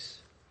continues.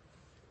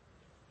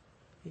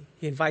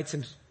 He invites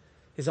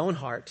his own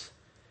heart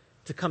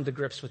to come to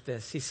grips with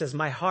this. He says,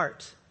 my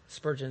heart,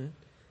 Spurgeon,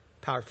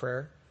 Power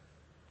Prayer,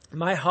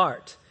 my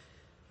heart,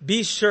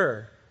 be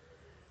sure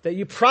that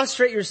you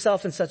prostrate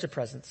yourself in such a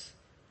presence.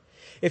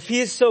 If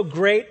he is so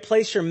great,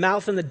 place your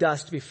mouth in the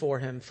dust before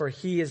him, for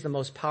he is the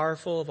most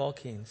powerful of all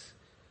kings.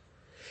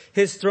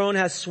 His throne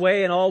has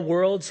sway in all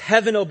worlds.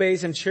 Heaven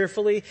obeys him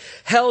cheerfully.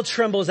 Hell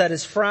trembles at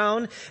his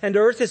frown, and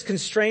earth is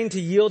constrained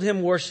to yield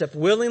him worship,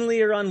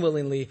 willingly or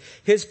unwillingly.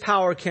 His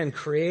power can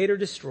create or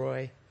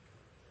destroy.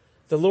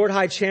 The Lord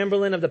High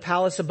Chamberlain of the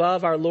palace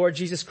above, our Lord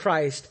Jesus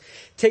Christ,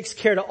 takes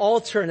care to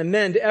alter and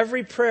amend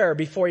every prayer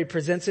before he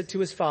presents it to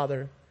his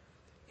Father.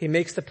 He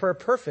makes the prayer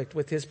perfect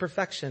with his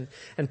perfection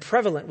and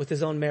prevalent with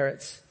his own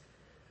merits.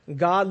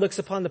 God looks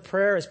upon the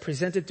prayer as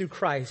presented through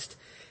Christ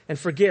and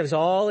forgives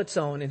all its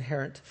own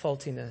inherent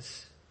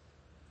faultiness.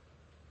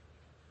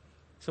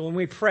 So when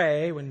we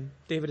pray, when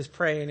David is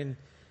praying and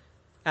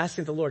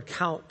asking the Lord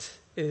count,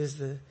 it is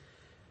the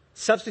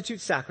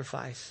substitute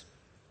sacrifice.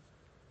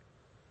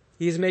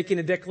 He is making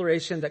a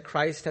declaration that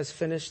Christ has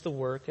finished the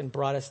work and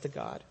brought us to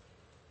God.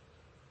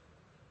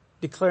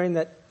 Declaring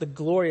that the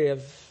glory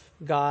of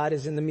God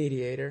is in the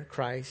mediator,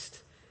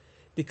 Christ.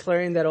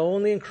 Declaring that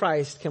only in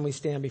Christ can we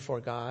stand before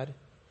God.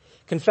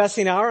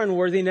 Confessing our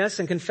unworthiness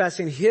and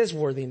confessing his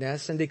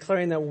worthiness, and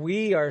declaring that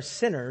we are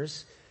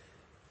sinners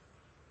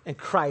and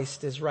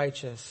Christ is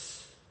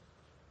righteous.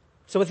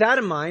 So with that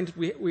in mind,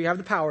 we have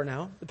the power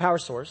now, the power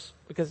source,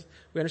 because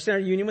we understand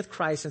our union with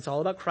Christ, and it's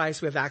all about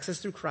Christ. We have access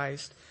through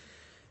Christ.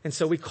 And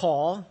so we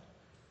call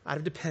out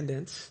of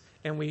dependence,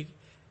 and we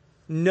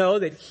know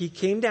that he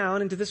came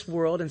down into this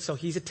world, and so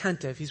he's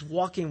attentive. He's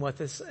walking with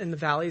us in the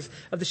valleys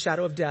of the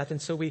shadow of death,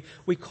 and so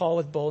we call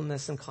with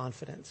boldness and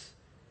confidence.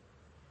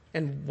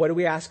 And what do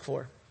we ask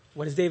for?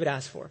 What does David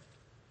ask for?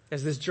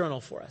 As this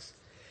journal for us.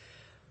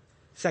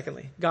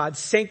 Secondly, God's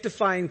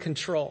sanctifying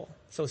control.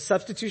 So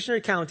substitutionary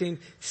counting,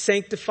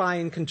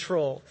 sanctifying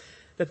control.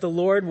 That the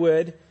Lord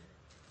would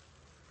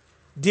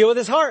deal with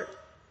his heart.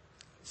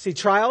 See,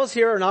 trials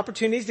here are an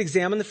opportunity to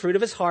examine the fruit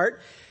of his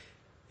heart.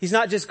 He's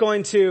not just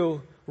going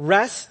to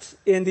rest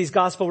in these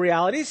gospel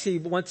realities. He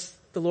wants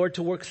the Lord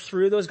to work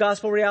through those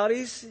gospel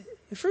realities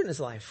and fruit in his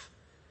life.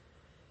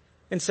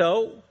 And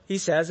so he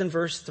says in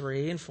verse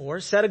 3 and 4,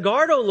 set a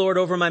guard, O Lord,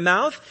 over my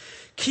mouth.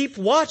 Keep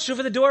watch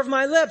over the door of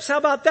my lips. How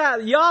about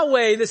that?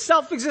 Yahweh, the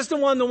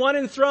self-existent one, the one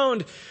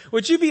enthroned.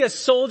 Would you be a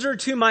soldier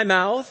to my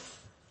mouth?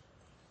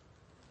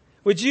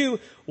 Would you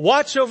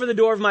watch over the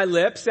door of my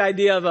lips? The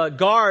idea of a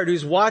guard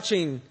who's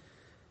watching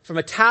from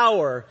a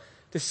tower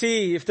to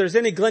see if there's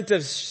any glint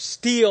of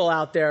steel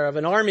out there of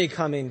an army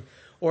coming,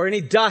 or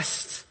any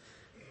dust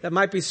that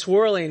might be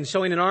swirling,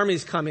 showing an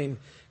army's coming.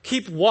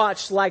 Keep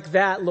watch like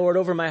that, Lord,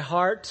 over my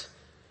heart,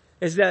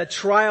 as the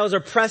trials are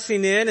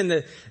pressing in and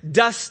the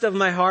dust of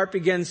my heart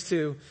begins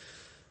to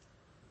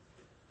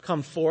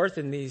come forth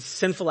in these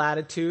sinful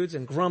attitudes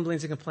and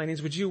grumblings and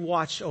complainings. Would you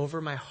watch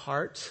over my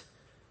heart?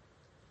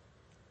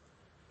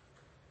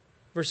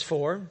 Verse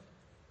 4,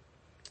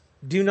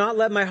 do not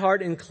let my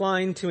heart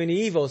incline to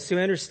any evil. So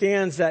he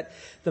understands that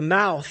the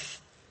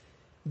mouth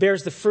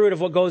bears the fruit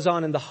of what goes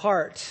on in the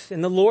heart.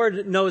 And the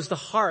Lord knows the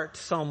heart,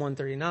 Psalm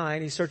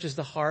 139. He searches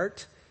the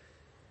heart,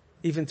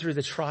 even through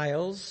the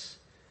trials.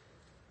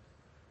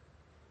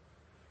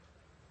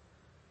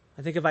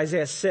 I think of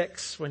Isaiah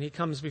 6, when he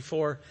comes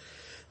before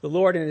the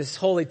Lord in his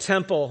holy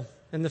temple,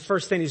 and the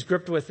first thing he's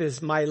gripped with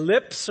is, my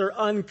lips are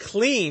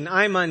unclean,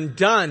 I'm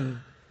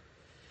undone.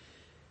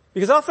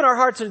 Because often our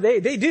hearts they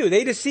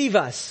deceive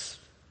us.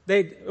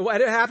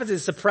 What happens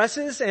is it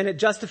suppresses and it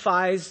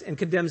justifies and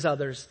condemns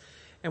others.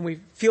 And we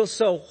feel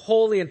so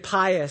holy and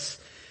pious.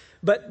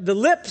 But the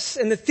lips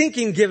and the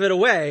thinking give it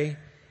away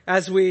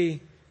as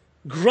we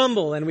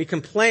grumble and we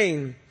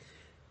complain.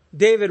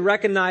 David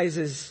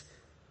recognizes,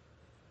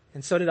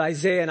 and so did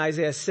Isaiah in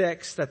Isaiah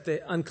 6, that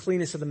the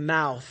uncleanness of the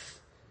mouth,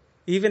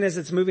 even as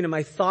it's moving in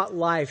my thought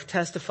life,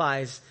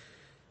 testifies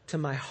to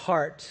my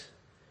heart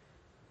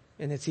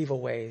and its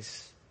evil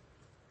ways.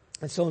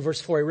 And so in verse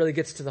 4, he really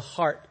gets to the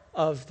heart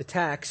of the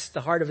text,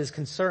 the heart of his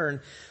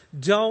concern.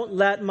 Don't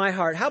let my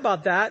heart, how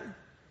about that?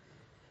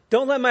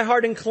 Don't let my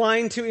heart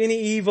incline to any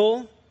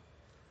evil.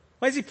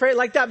 Why does he pray it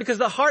like that? Because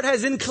the heart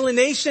has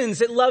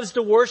inclinations. It loves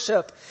to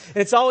worship. And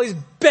it's always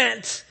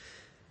bent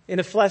in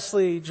a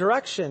fleshly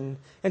direction.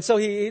 And so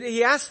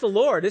he asked the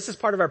Lord, this is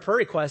part of our prayer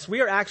request.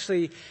 We are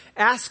actually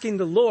asking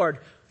the Lord,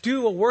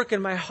 do a work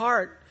in my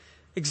heart.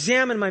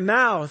 Examine my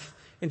mouth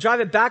and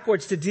drive it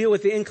backwards to deal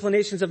with the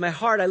inclinations of my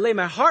heart. I lay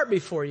my heart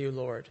before you,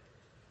 Lord.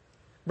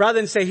 Rather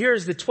than say,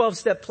 here's the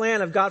 12-step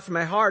plan I've got for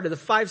my heart, or the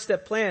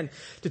 5-step plan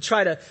to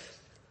try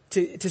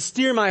to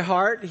steer my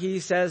heart, he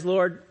says,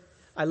 Lord,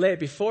 I lay it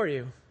before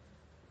you.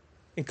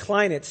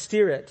 Incline it,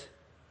 steer it.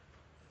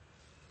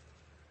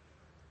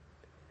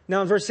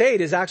 Now in verse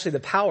 8 is actually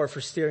the power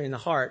for steering the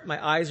heart.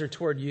 My eyes are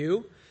toward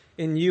you.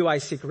 In you I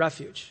seek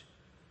refuge.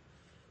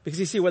 Because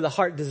you see, where the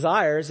heart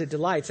desires, it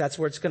delights, that's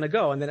where it's going to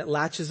go. And then it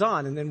latches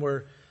on, and then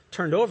we're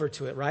turned over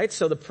to it, right?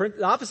 So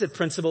the opposite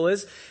principle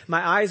is,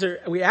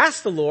 we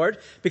ask the Lord,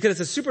 because it's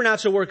a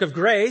supernatural work of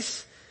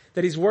grace,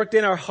 that he's worked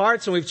in our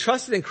hearts and we've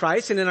trusted in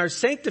Christ, and in our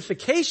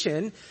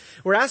sanctification,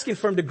 we're asking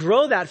for him to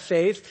grow that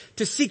faith,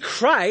 to see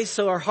Christ,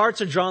 so our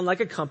hearts are drawn like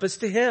a compass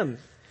to him.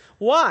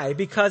 Why?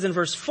 Because in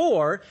verse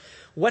 4,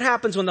 what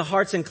happens when the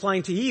heart's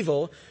inclined to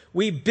evil?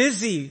 Like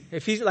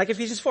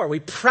Ephesians 4, we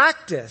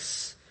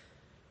practice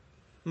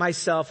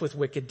myself with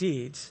wicked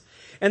deeds.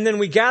 And then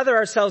we gather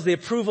ourselves the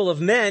approval of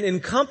men,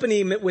 in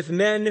company with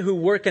men who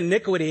work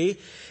iniquity.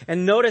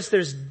 And notice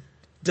there's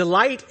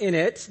delight in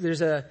it.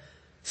 There's a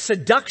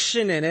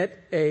seduction in it,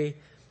 a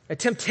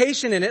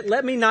temptation in it.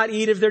 Let me not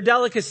eat of their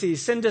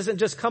delicacies. Sin doesn't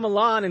just come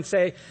along and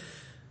say,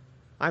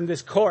 I'm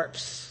this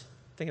corpse.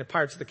 Thinking of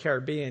Pirates of the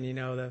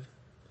Caribbean,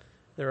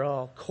 they're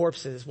all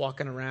corpses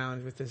walking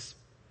around with this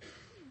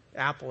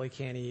apple he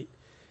can't eat,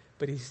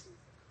 but he's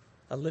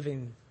a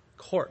living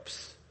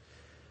corpse.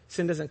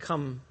 Sin doesn't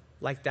come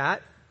like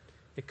that.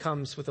 It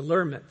comes with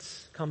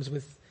allurements, comes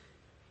with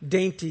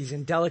dainties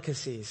and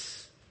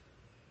delicacies.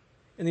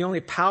 And the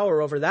only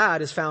power over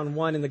that is found,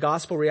 one, in the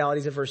gospel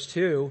realities of verse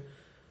 2.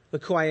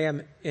 Look who I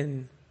am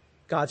in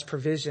God's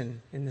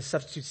provision, in the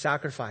substitute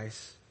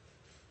sacrifice.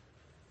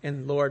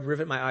 And Lord,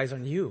 rivet my eyes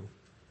on you,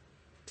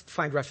 to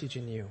find refuge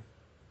in you.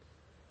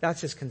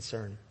 That's his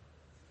concern.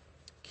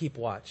 Keep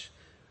watch.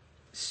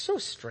 So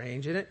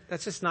strange, isn't it?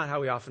 That's just not how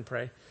we often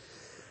pray.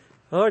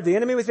 Lord, the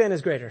enemy within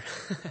is greater.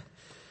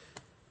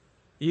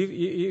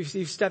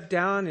 You've stepped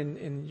down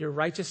in your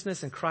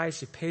righteousness in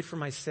Christ. You paid for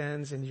my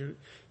sins, and you're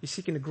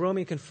seeking to grow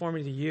me in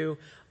conformity to you.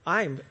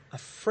 I'm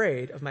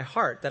afraid of my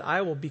heart that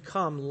I will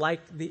become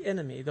like the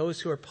enemy, those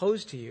who are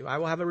opposed to you. I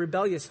will have a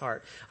rebellious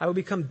heart. I will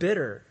become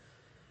bitter.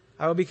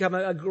 I will become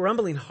a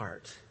grumbling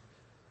heart.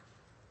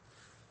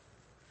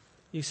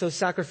 You so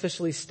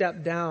sacrificially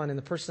stepped down in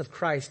the person of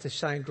Christ to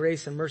shine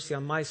grace and mercy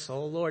on my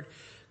soul. Lord,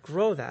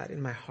 grow that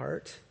in my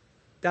heart.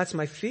 That's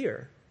my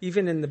fear,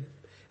 even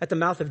at the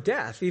mouth of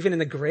death, even in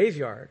the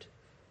graveyard.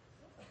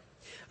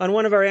 On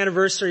one of our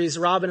anniversaries,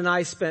 Robin and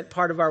I spent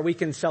part of our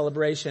weekend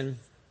celebration,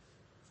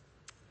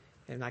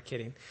 I'm not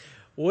kidding,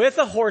 with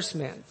a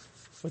horseman.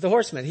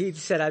 He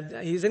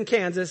said, he's in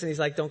Kansas, and he's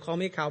like, don't call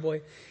me a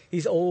cowboy.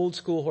 He's old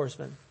school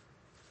horseman.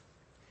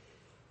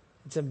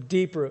 Some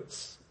deep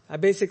roots. I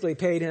basically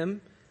paid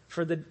him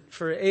for an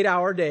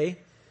 8-hour day,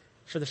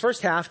 for the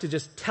first half, to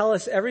just tell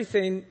us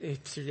everything.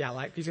 Yeah,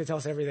 like he's going to tell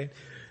us everything.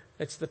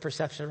 It's the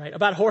perception, right?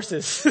 About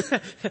horses.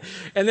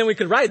 And then we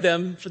could ride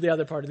them for the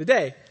other part of the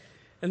day.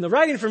 And the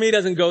riding for me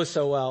doesn't go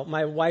so well.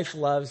 My wife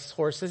loves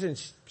horses,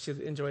 and she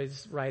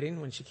enjoys riding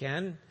when she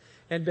can.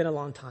 It had been a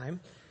long time.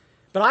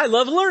 But I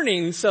love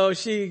learning, so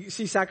she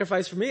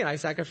sacrificed for me, and I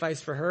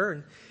sacrificed for her.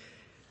 And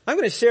I'm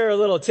going to share a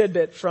little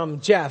tidbit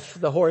from Jeff,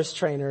 the horse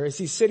trainer, as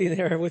he's sitting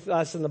there with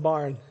us in the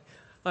barn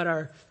on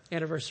our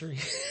anniversary.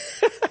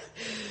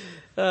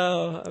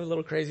 Oh, I'm a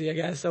little crazy, I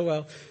guess. Oh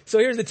well. So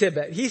here's the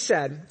tidbit. He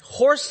said,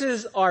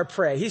 horses are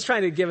prey. He's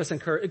trying to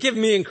give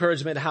me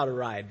encouragement how to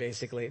ride,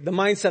 basically. The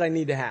mindset I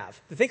need to have.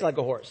 To think like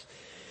a horse.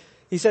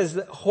 He says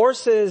that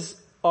horses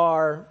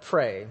are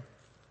prey.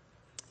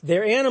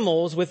 They're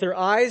animals with their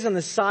eyes on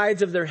the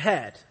sides of their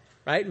head,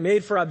 right?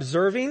 Made for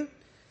observing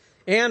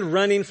and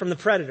running from the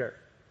predator.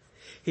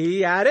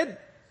 He added,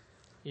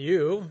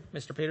 you,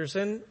 Mr.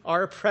 Peterson,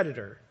 are a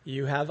predator.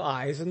 You have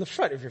eyes in the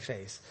front of your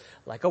face,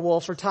 like a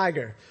wolf or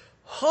tiger.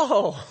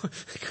 Oh,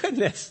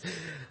 goodness.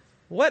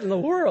 What in the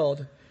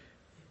world?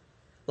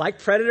 Like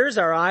predators,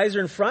 our eyes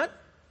are in front.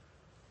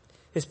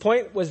 His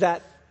point was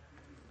that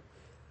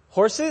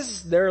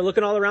horses, they're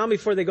looking all around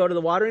before they go to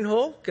the watering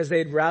hole because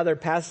they'd rather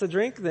pass the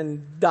drink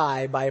than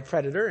die by a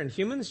predator. And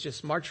humans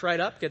just march right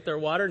up, get their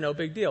water, no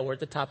big deal. We're at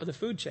the top of the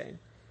food chain.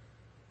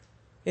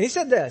 And he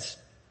said this,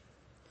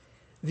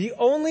 the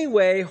only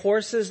way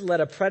horses let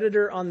a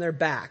predator on their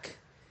back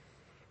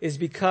is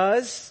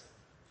because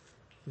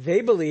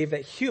they believe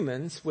that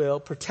humans will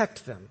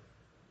protect them.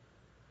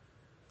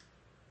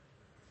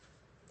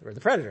 We're the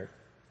predator.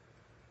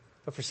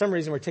 But for some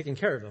reason, we're taking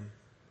care of them.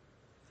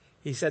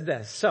 He said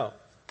this. So,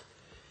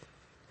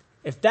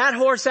 if that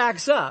horse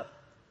acts up,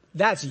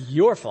 that's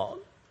your fault.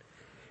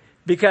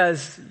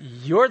 Because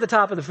you're the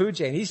top of the food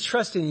chain. He's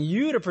trusting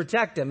you to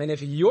protect him. And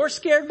if you're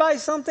scared by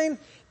something,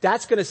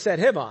 that's going to set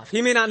him off.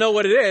 He may not know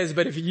what it is,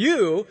 but if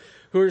you,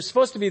 who are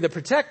supposed to be the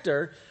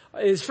protector,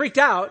 is freaked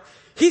out,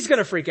 he's going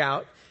to freak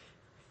out.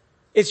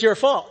 It's your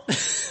fault.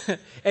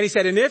 And he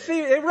said, and if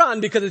they run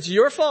because it's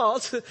your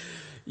fault,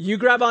 you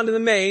grab onto the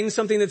mane,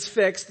 something that's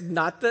fixed,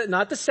 not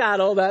the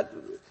saddle that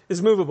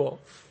is movable.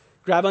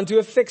 Grab onto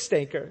a fixed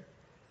anchor.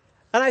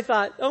 And I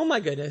thought, oh my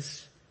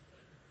goodness.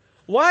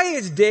 Why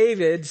is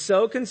David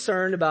so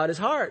concerned about his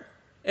heart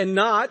and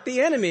not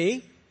the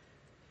enemy?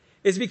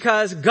 Is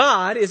because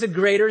God is a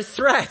greater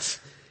threat.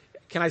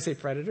 Can I say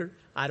predator?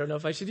 I don't know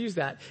if I should use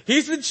that.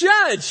 He's the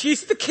judge.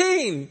 He's the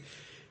king.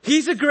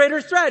 He's a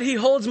greater threat. He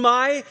holds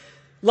my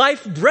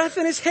life breath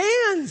in his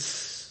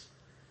hands.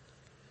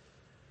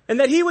 And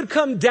that he would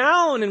come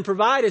down and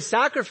provide a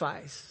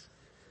sacrifice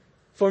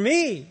for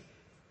me,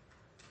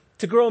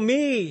 to grow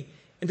me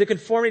into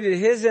conformity to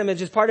his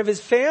image as part of his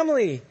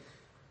family.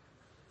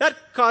 That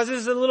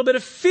causes a little bit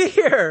of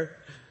fear.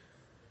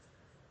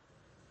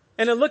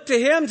 And to look to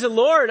him, to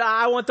Lord,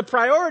 I want the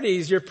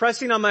priorities. You're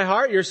pressing on my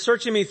heart. You're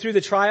searching me through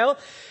the trial.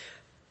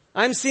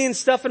 I'm seeing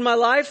stuff in my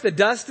life. The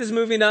dust is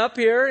moving up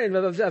here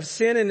of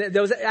sin and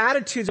those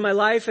attitudes in my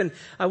life. And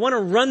I want to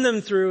run them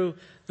through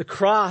the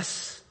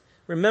cross.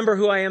 Remember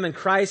who I am in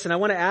Christ. And I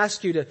want to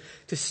ask you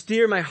to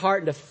steer my heart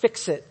and to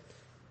fix it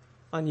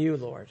on you,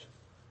 Lord.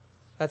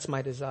 That's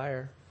my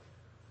desire.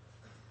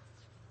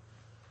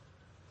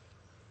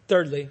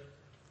 Thirdly,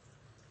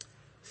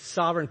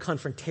 sovereign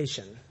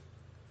confrontation.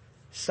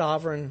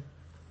 Sovereign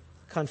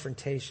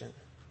confrontation.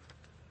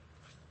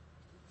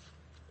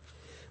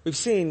 We've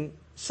seen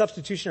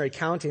substitutionary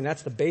counting.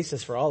 That's the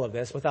basis for all of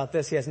this. Without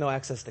this, he has no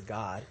access to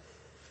God.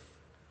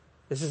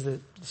 This is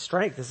the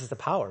strength. This is the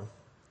power.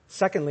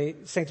 Secondly,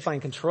 sanctifying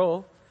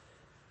control.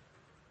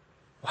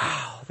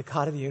 Wow, the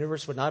God of the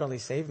universe would not only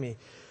save me,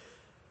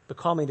 but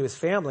call me into his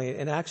family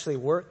and actually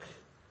work.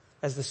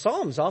 As the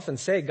Psalms often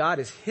say, God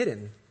is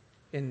hidden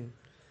in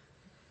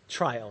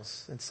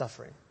trials and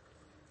suffering.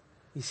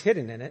 He's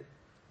hidden in it.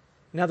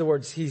 In other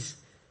words, he's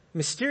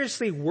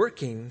mysteriously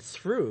working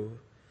through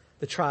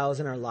the trials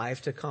in our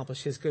life to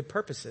accomplish his good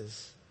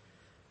purposes,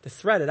 to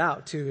thread it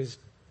out to his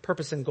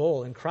purpose and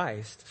goal in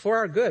Christ for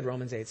our good,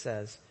 Romans 8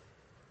 says.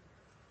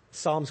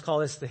 Psalms call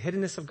this the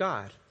hiddenness of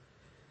God.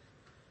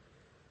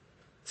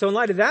 So in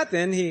light of that,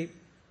 then,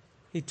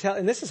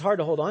 and this is hard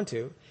to hold on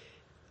to,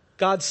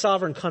 God's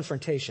sovereign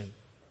confrontation.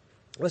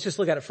 Let's just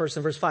look at it first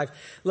in verse 5.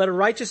 Let a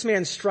righteous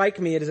man strike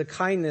me, it is a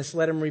kindness.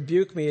 Let him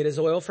rebuke me, it is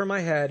oil for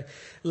my head.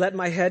 Let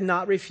my head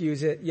not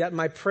refuse it, yet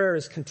my prayer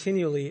is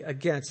continually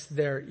against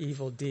their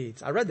evil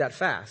deeds. I read that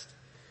fast.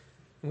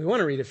 And we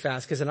want to read it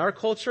fast because in our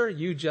culture,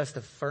 you just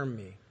affirm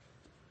me,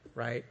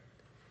 right?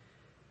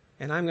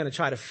 And I'm going to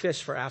try to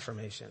fish for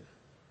affirmation.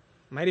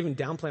 I might even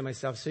downplay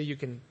myself so you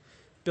can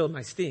build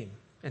my esteem.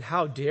 And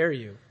how dare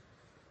you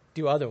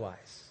do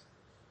otherwise?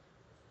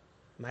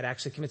 You might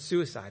actually commit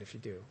suicide if you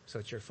do, so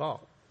it's your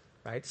fault,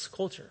 right? It's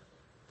culture.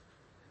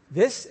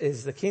 This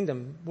is the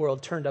kingdom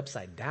world turned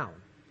upside down.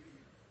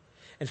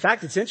 In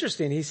fact, it's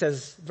interesting. He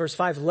says, verse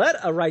 5, let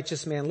a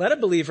righteous man, let a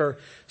believer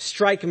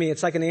strike me.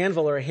 It's like an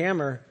anvil or a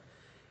hammer.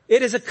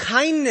 It is a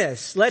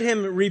kindness. Let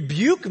him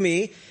rebuke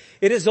me.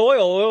 It is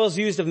oil. Oil is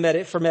used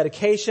for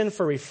medication,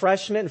 for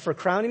refreshment, and for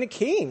crowning a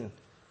king.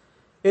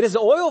 It is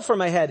oil for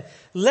my head.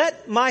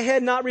 Let my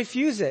head not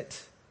refuse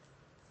it.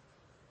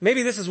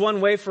 Maybe this is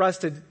one way for us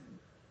to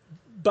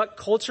buck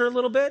culture a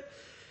little bit,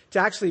 to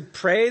actually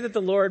pray that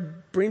the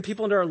Lord bring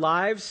people into our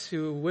lives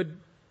who would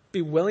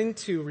be willing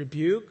to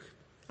rebuke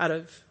out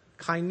of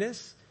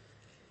kindness,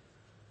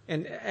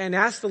 and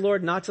ask the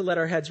Lord not to let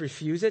our heads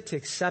refuse it, to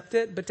accept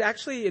it, but to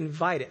actually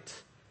invite it.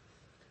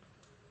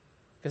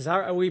 Because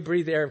we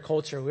breathe the air of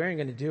culture. We aren't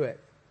going to do it.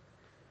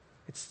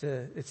 It's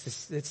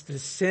the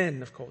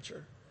sin of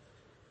culture.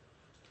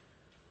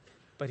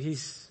 But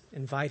he's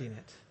inviting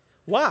it.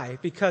 Why?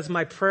 Because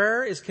my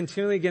prayer is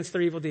continually against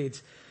their evil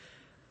deeds.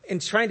 In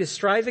trying to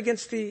strive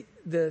against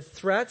the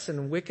threats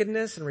and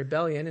wickedness and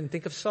rebellion, and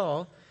think of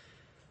Saul,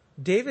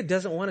 David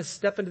doesn't want to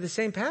step into the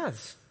same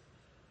paths.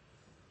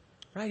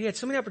 Right? He had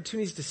so many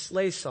opportunities to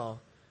slay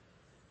Saul.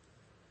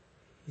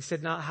 He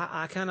said, no,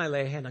 how can I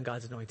lay a hand on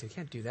God's anointed? I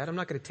can't do that. I'm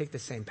not going to take the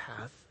same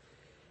path.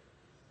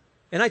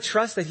 And I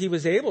trust that he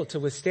was able to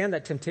withstand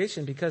that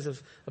temptation because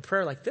of a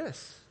prayer like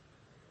this.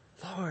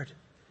 Lord,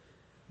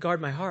 guard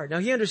my heart. Now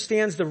he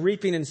understands the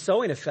reaping and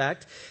sowing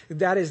effect.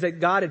 That is that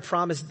God had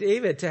promised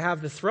David to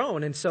have the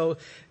throne. And so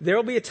there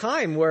will be a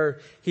time where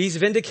he's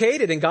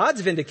vindicated and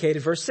God's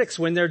vindicated. Verse 6,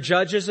 when their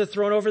judges are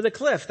thrown over the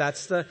cliff.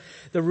 That's the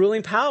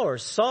ruling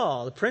powers,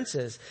 Saul, the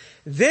princes.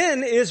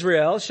 Then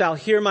Israel shall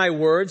hear my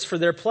words, for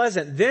they're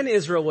pleasant. Then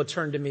Israel will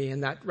turn to me in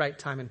that right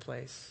time and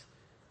place.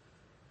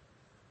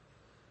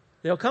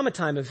 There'll come a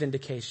time of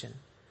vindication.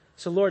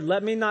 So Lord,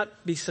 let me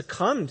not be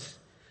succumbed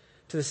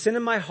to the sin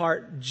in my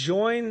heart,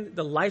 join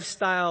the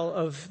lifestyle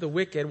of the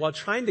wicked while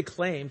trying to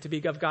claim to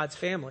be of God's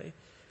family.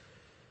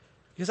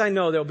 Because I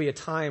know there'll be a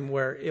time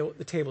where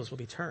the tables will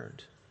be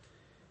turned.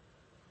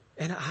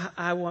 And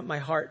I want my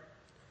heart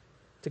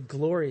to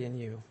glory in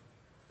you,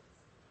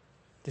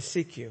 to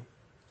seek you.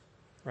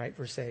 Right?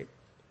 Verse 8.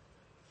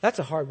 That's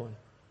a hard one.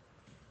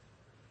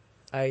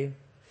 I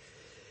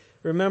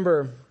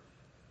remember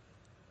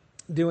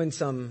doing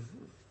some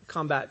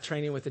combat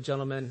training with a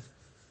gentleman.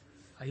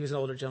 He was an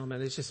older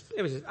gentleman.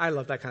 I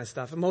love that kind of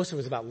stuff. And most of it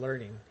was about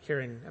learning,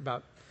 hearing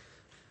about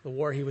the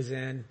war he was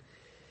in.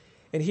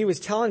 And he was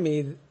telling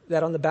me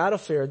that on the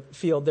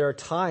battlefield, there are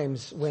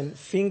times when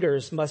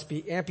fingers must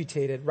be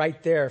amputated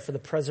right there for the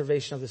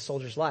preservation of the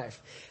soldier's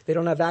life. They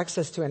don't have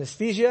access to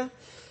anesthesia.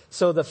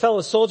 So the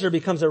fellow soldier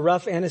becomes a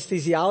rough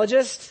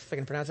anesthesiologist, if I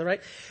can pronounce it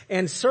right,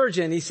 and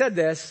surgeon. He said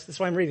this, that's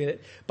why I'm reading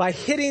it, by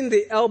hitting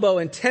the elbow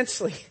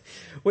intensely,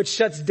 which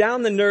shuts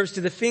down the nerves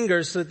to the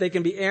fingers so that they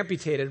can be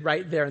amputated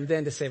right there and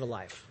then to save a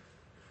life.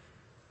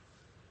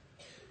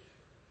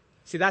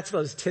 See, that's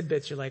those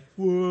tidbits you're like,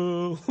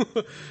 whoa.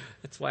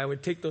 That's why I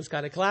would take those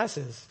kind of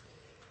classes.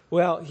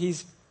 Well,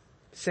 he's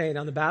saying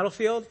on the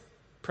battlefield,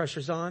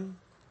 pressure's on.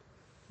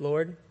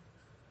 Lord,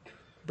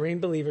 bring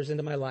believers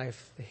into my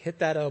life. They hit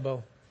that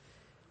elbow.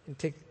 And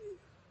take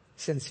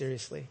sin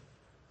seriously.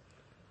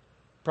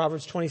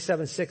 Proverbs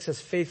 27:6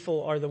 says,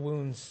 faithful are the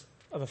wounds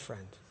of a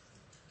friend.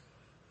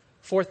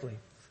 Fourthly,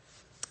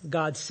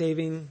 God's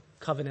saving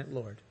covenant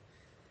Lord.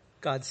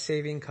 God's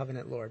saving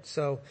covenant Lord.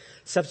 So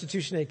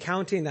substitutionary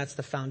counting, that's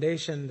the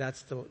foundation,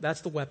 that's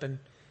the weapon.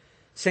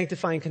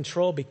 Sanctifying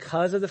control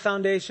because of the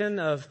foundation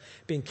of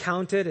being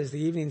counted as the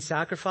evening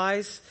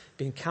sacrifice,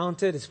 being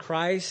counted as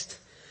Christ.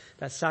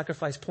 That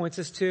sacrifice points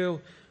us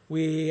to.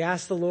 We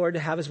ask the Lord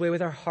to have his way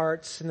with our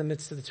hearts in the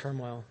midst of the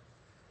turmoil.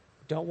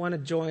 Don't want to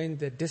join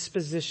the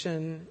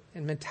disposition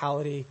and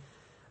mentality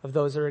of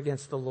those that are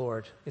against the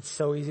Lord. It's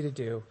so easy to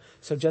do.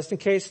 So just in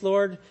case,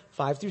 Lord,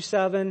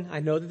 5-7,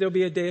 I know that there'll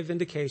be a day of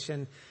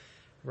vindication.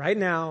 Right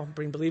now,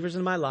 bring believers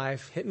into my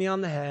life, hit me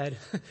on the head,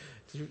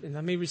 And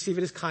let me receive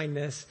it as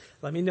kindness.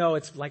 Let me know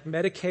it's like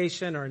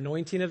medication or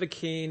anointing of a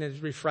king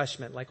and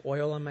refreshment, like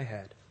oil on my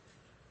head.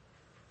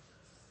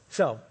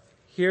 So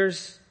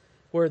here's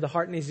where the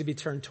heart needs to be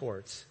turned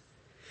towards.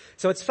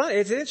 So it's fun.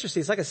 It's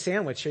interesting. It's like a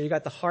sandwich here. You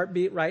got the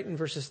heartbeat right in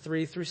verses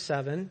 3 through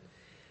 7.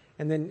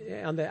 And then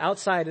on the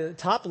outside, the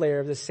top layer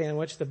of the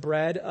sandwich, the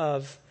bread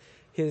of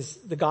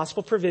the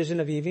gospel provision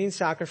of evening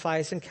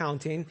sacrifice and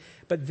counting.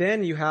 But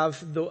then you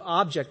have the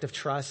object of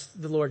trust,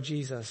 the Lord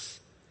Jesus,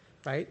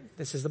 right?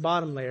 This is the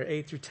bottom layer,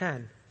 8 through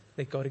 10.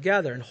 They go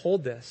together and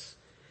hold this.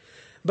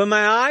 But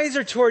my eyes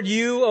are toward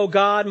you, O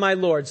God, my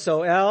Lord.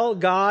 So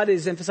God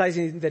is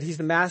emphasizing that he's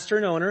the master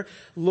and owner.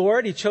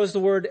 Lord, he chose the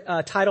word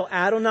title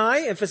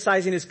Adonai,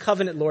 emphasizing his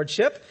covenant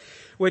lordship,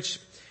 which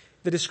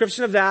the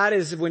description of that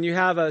is when you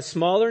have a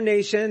smaller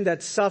nation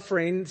that's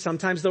suffering,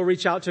 sometimes they'll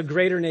reach out to a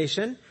greater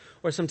nation,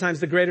 or sometimes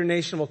the greater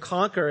nation will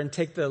conquer and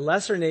take the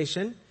lesser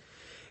nation.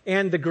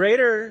 And the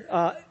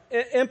greater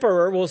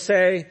emperor will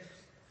say,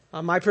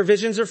 my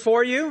provisions are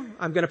for you.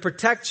 I'm going to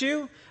protect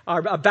you.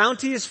 Our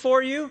bounty is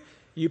for you.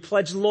 You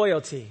pledge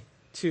loyalty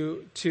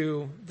to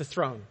the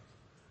throne.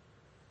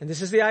 And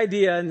this is the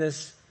idea in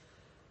this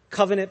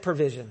covenant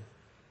provision.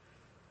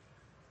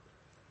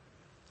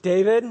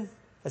 David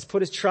has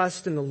put his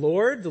trust in the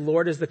Lord. The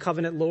Lord is the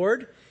covenant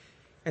Lord.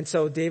 And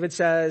so David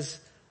says,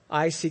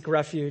 I seek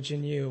refuge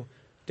in you.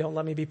 Don't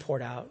let me be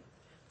poured out.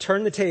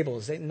 Turn the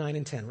tables, 8, 9,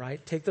 and 10,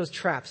 right? Take those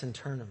traps and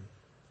turn them.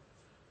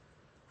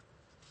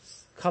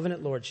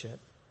 Covenant lordship.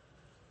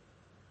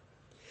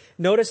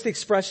 Notice the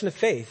expression of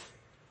faith.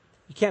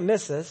 You can't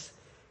miss this.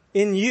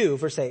 In you,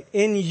 verse 8,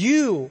 in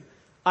you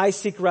I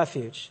seek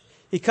refuge.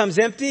 He comes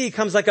empty. He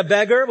comes like a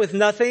beggar with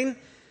nothing,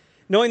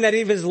 knowing that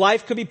even his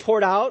life could be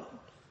poured out.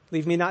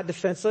 Leave me not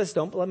defenseless.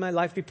 Don't let my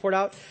life be poured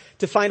out.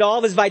 To find all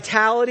of his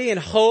vitality and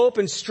hope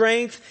and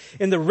strength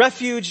in the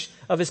refuge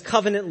of his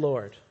covenant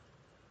Lord.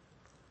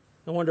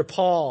 No wonder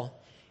Paul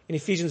in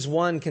Ephesians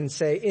 1 can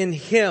say, in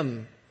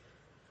him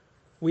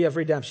we have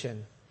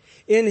redemption.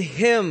 In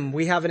him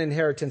we have an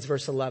inheritance,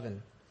 verse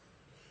 11.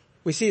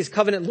 We see his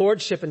covenant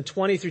lordship in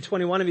 20 through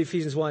 21 of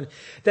Ephesians 1,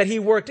 that he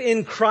worked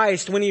in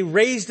Christ when he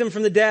raised him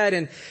from the dead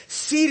and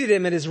seated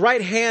him at his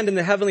right hand in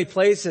the heavenly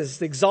places,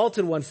 the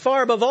exalted one,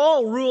 far above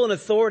all rule and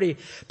authority,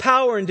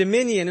 power and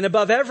dominion, and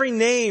above every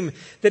name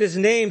that is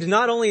named,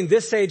 not only in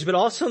this age, but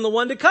also in the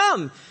one to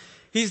come.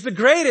 He's the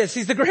greatest.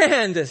 He's the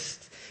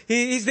grandest.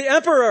 He's the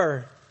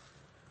emperor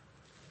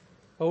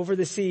over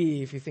the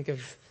sea, if you think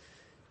of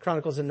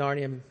Chronicles of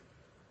Narnia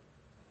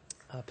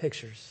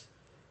pictures.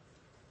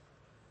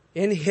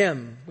 In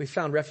him, we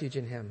found refuge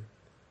in him.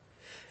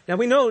 Now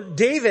we know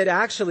David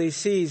actually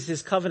sees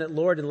his covenant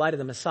Lord in light of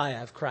the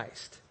Messiah of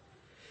Christ.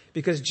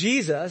 Because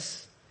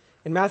Jesus,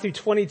 in Matthew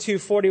 22,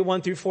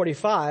 41 through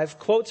 45,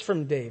 quotes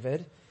from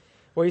David,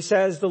 where he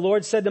says, the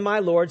Lord said to my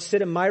Lord,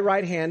 sit at my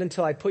right hand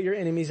until I put your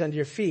enemies under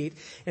your feet.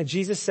 And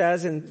Jesus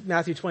says in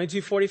Matthew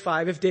 22,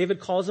 45, if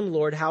David calls him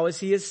Lord, how is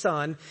he his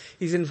son?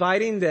 He's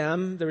inviting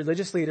them, the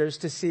religious leaders,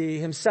 to see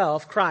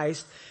himself,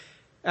 Christ,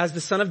 as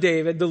the son of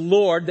David, the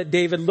Lord that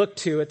David looked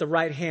to at the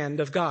right hand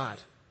of God.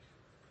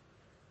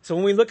 So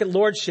when we look at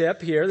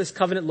lordship here, this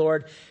covenant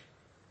Lord,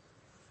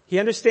 he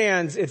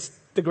understands it's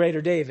the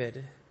greater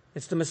David.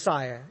 It's the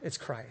Messiah. It's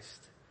Christ.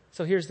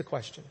 So here's the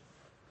question.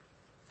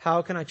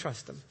 How can I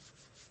trust him?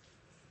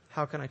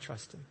 How can I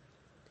trust him?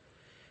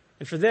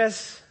 And for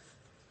this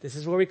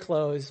is where we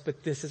close,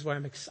 but this is where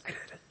I'm excited.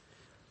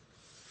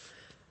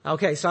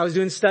 Okay, so I was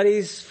doing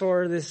studies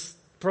for this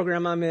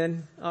program I'm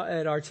in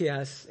at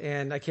RTS,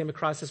 and I came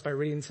across this by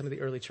reading some of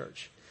the early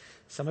church.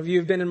 Some of you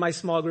have been in my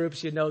small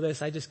groups. You know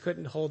this. I just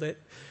couldn't hold it.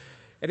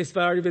 And it's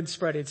already been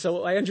spreading.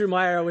 So Andrew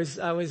Meyer,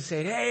 I was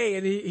saying, hey,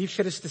 and he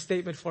finished the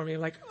statement for me.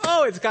 I'm like,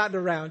 oh, it's gotten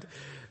around.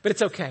 But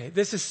it's okay.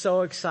 This is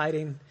so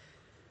exciting.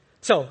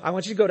 So I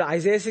want you to go to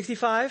Isaiah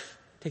 65,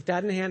 take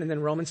that in hand, and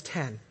then Romans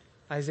 10.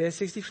 Isaiah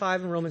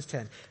 65 and Romans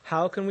 10.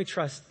 How can we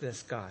trust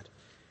this God,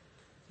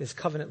 this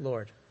covenant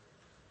Lord?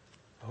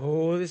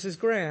 Oh, this is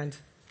grand.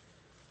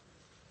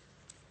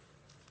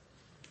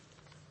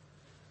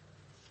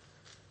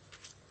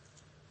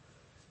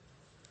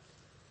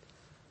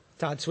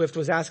 Todd Swift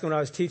was asking when I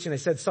was teaching, I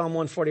said Psalm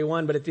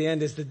 141, but at the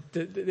end is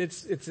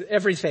it's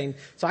everything.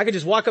 So I could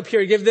just walk up here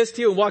and give this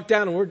to you and walk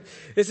down and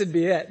this would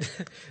be it.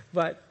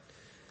 But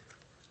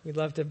we'd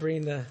love to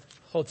bring the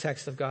whole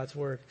text of God's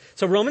word.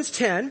 So Romans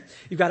 10,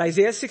 you've got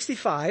Isaiah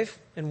 65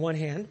 in one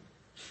hand,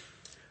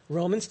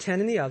 Romans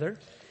 10 in the other.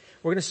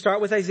 We're going to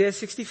start with Isaiah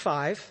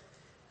 65.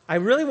 I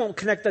really won't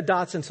connect the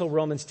dots until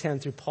Romans 10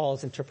 through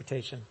Paul's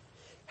interpretation.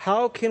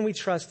 How can we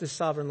trust this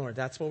sovereign Lord?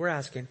 That's what we're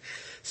asking.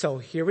 So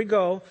here we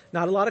go.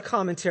 Not a lot of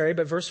commentary,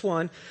 but verse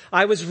 1.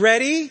 I was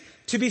ready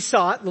to be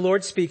sought, the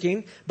Lord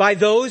speaking, by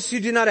those who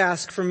did not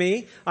ask for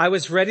me. I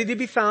was ready to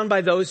be found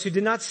by those who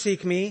did not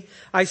seek me.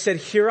 I said,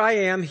 here I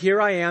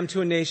am, to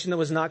a nation that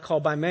was not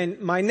called by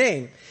my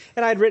name.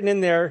 And I had written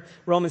in there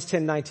Romans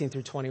 10, 19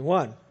 through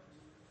 21.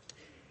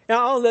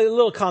 Now, a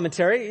little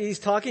commentary. He's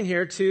talking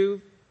here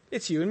to,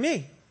 it's you and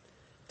me.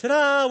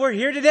 Ta-da, we're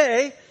here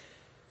today.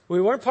 We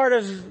weren't part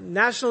of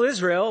national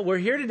Israel. We're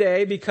here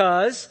today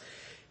because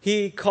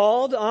He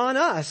called on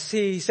us.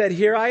 He said,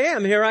 here I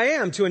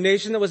am, to a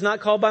nation that was not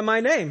called by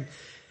my name.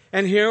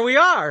 And here we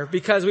are,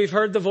 because we've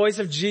heard the voice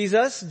of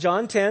Jesus,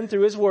 John 10,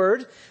 through his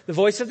word, the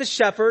voice of the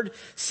shepherd,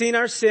 seen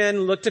our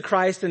sin, looked to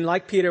Christ, and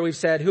like Peter, we've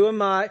said, who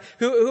am I?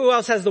 Who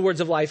else has the words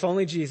of life?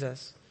 Only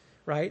Jesus,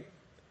 right?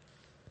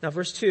 Now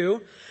verse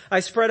 2, I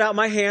spread out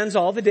my hands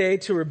all the day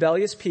to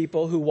rebellious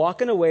people who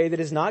walk in a way that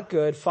is not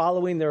good,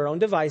 following their own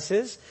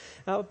devices.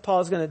 Now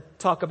Paul's going to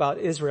talk about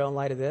Israel in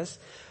light of this.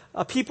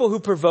 People who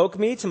provoke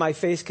me to my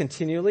face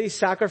continually,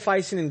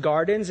 sacrificing in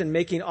gardens and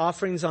making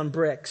offerings on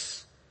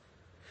bricks.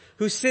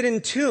 Who sit in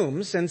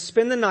tombs and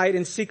spend the night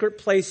in secret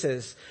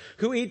places,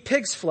 who eat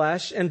pig's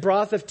flesh and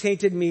broth of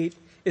tainted meat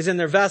is in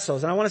their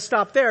vessels. And I want to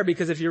stop there,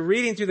 because if you're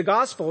reading through the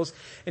Gospels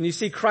and you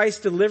see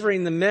Christ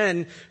delivering the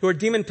men who are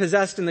demon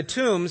possessed in the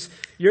tombs,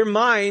 your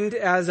mind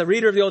as a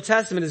reader of the Old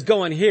Testament is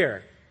going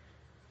here.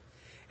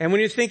 And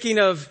when you're thinking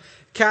of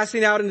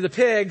casting out into the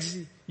pigs,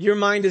 your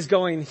mind is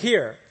going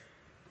here.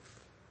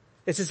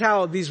 This is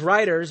how these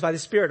writers by the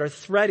Spirit are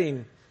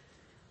threading,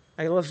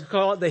 I love to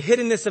call it the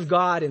hiddenness of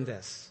God in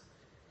this.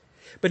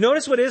 But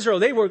notice what Israel,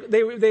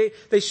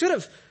 they should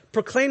have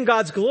proclaimed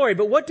God's glory,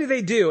 but what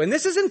do? And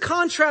this is in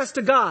contrast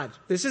to God.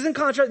 This is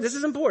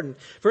important.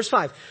 Verse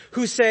 5,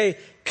 who say,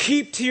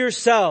 keep to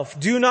yourself,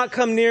 do not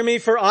come near me,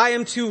 for I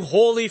am too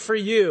holy for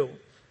you.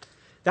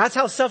 That's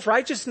how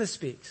self-righteousness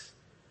speaks.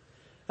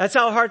 That's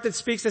how a heart that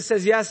speaks that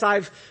says, yes,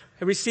 I've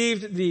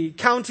received the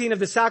counting of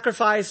the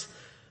sacrifice,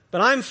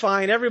 but I'm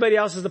fine. Everybody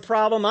else is the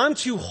problem. I'm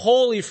too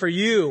holy for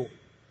you.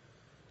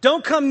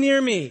 Don't come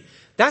near me.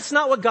 That's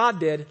not what God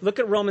did. Look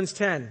at Romans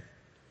 10.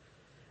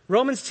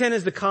 Romans 10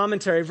 is the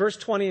commentary, verse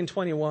 20 and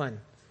 21.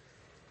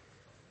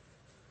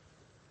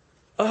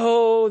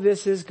 Oh,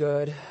 this is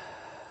good.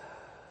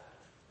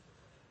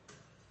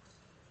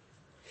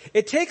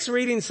 It takes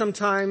reading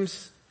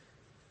sometimes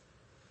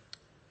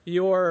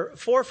your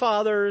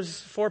forefathers,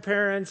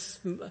 foreparents,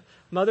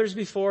 mothers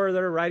before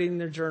that are writing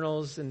their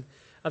journals and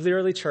of the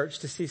early church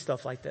to see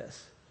stuff like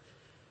this.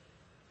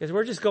 Because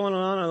we're just going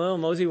on a little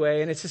mosey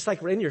way, and it's just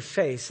like in your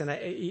face,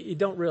 and you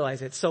don't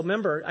realize it. So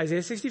remember,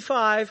 Isaiah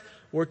 65,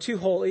 we're too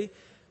holy.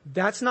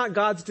 That's not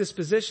God's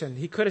disposition.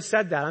 He could have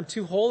said that. I'm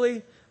too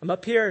holy. I'm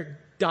up here.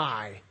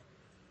 Die.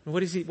 And what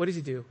does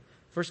he do?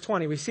 Verse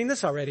 20, we've seen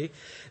this already.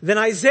 Then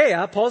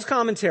Isaiah, Paul's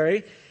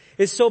commentary,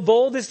 is so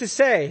bold as to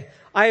say,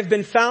 I have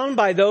been found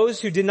by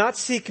those who did not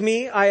seek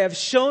me. I have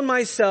shown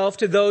myself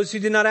to those who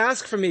did not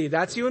ask for me.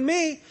 That's you and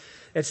me.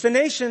 It's the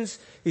nations.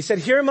 He said,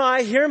 here am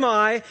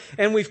I,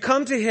 and we've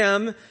come to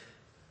him.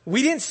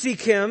 We didn't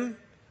seek him.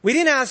 We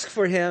didn't ask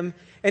for him,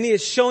 and he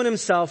has shown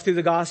himself through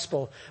the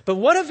gospel. But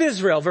what of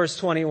Israel, verse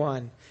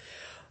 21?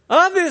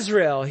 Of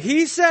Israel,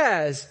 he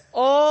says,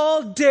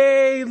 all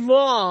day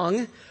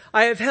long,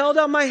 I have held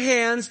out my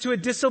hands to a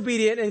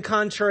disobedient and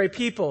contrary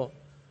people.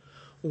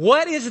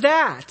 What is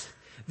that?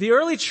 The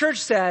early church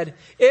said,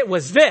 it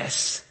was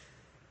this.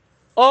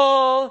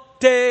 All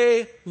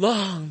day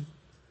long.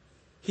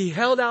 He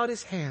held out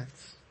his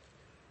hands.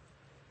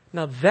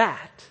 Now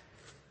that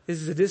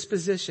is the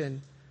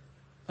disposition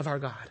of our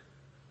God.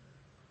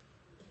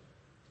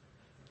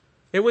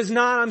 It was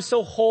not, I'm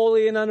so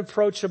holy and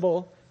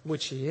unapproachable,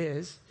 which he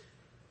is,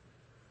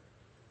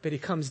 but he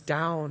comes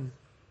down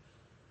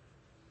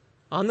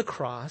on the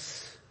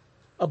cross,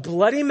 a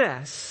bloody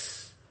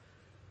mess,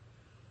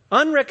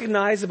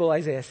 unrecognizable,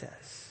 Isaiah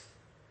says.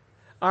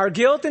 Our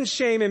guilt and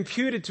shame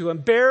imputed to him,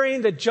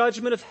 bearing the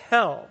judgment of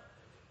hell.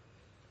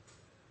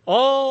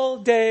 All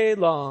day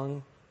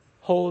long,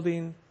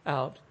 holding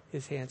out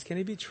his hands. Can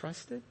he be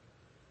trusted?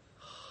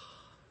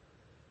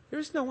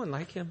 There's no one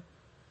like him.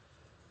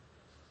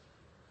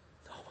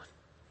 No one.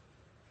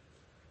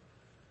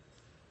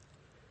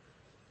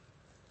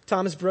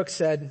 Thomas Brooks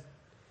said,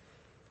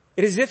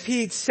 it is as if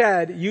he'd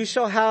said, you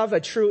shall have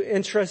a true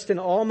interest in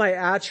all my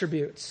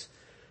attributes,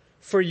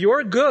 for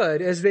your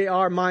good as they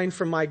are mine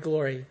for my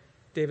glory.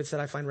 David said,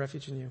 I find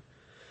refuge in you.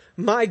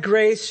 My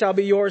grace shall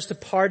be yours to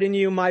pardon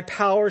you. My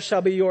power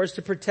shall be yours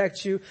to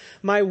protect you.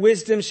 My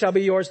wisdom shall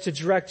be yours to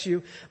direct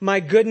you.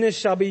 My goodness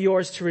shall be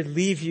yours to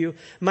relieve you.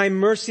 My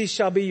mercy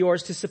shall be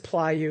yours to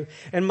supply you.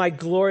 And my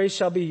glory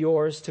shall be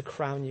yours to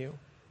crown you.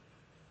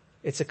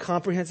 It's a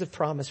comprehensive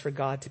promise for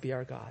God to be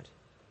our God.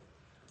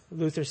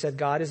 Luther said,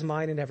 God is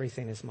mine and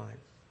everything is mine.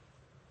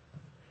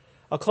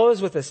 I'll close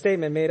with a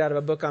statement made out of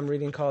a book I'm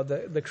reading called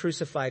The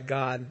Crucified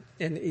God.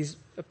 And he's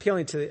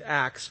appealing to the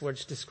Acts, where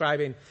it's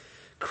describing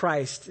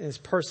Christ in his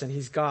person.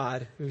 He's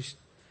God, whose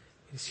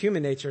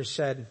human nature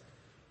shed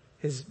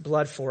his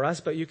blood for us.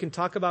 But you can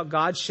talk about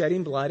God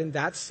shedding blood in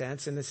that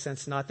sense, in the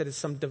sense not that it's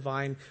some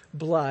divine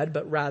blood,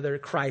 but rather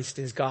Christ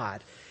is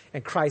God.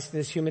 And Christ in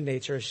his human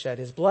nature has shed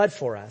his blood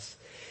for us.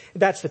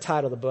 That's the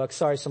title of the book.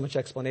 Sorry, so much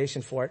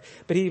explanation for it.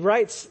 But he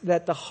writes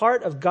that the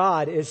heart of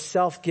God is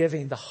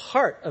self-giving. The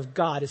heart of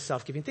God is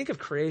self-giving. Think of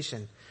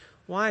creation.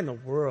 Why in the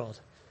world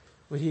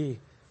would he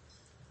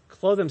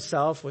clothe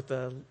himself with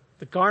the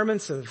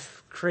garments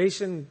of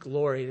creation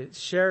glory, to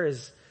share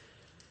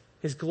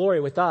his glory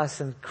with us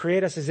and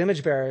create us as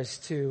image bearers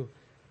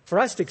for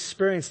us to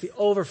experience the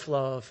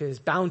overflow of his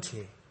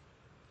bounty?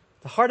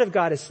 The heart of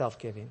God is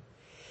self-giving.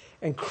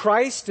 And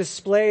Christ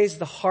displays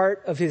the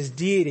heart of his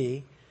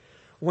deity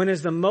when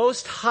as the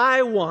most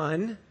high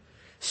one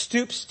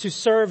stoops to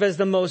serve as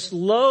the most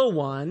low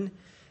one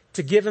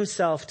to give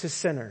himself to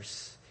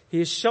sinners.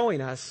 He is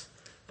showing us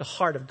the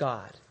heart of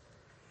God.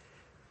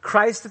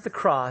 Christ at the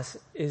cross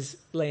is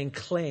laying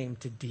claim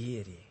to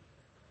deity.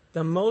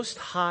 The most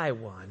high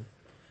one,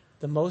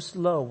 the most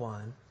low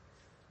one,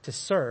 to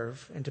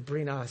serve and to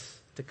bring us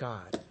to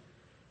God.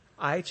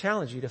 I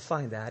challenge you to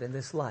find that in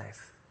this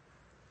life.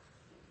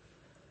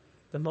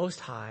 The most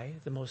high,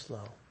 the most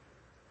low.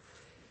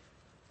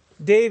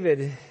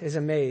 David is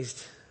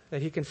amazed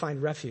that he can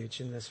find refuge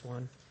in this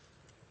one.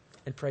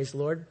 And praise the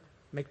Lord,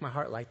 make my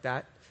heart like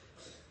that.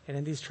 And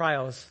in these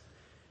trials,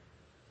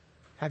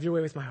 have your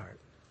way with my heart.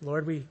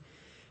 Lord, we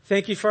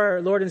thank you for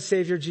our Lord and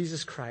Savior,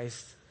 Jesus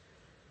Christ.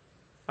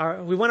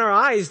 We want our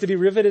eyes to be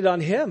riveted on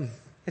him.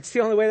 It's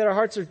the only way that our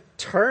hearts are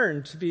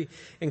turned to be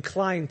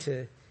inclined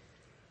to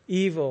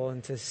evil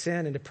and to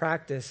sin and to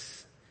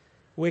practice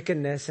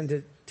wickedness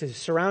and to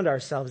surround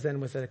ourselves then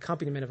with an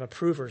accompaniment of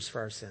approvers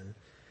for our sin.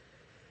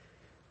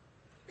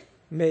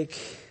 Make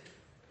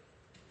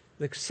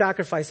the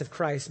sacrifice of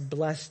Christ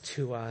blessed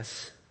to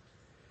us.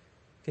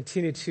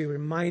 Continue to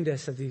remind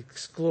us of the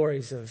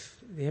glories of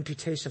the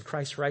imputation of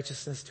Christ's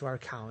righteousness to our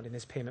account and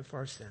his payment for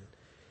our sin.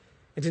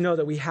 And to know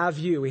that we have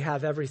you, we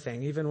have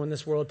everything, even when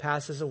this world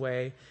passes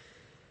away,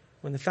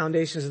 when the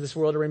foundations of this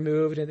world are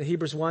removed. And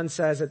Hebrews 1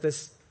 says that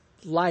this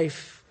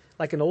life,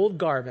 like an old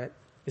garment,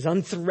 is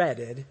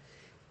unthreaded,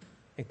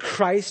 and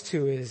Christ,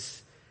 who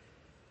is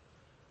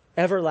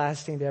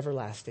everlasting to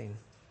everlasting,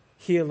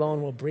 he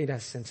alone will bring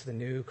us into the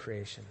new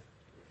creation.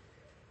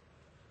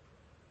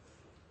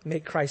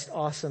 Make Christ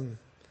awesome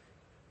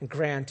and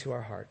grand to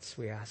our hearts,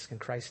 we ask in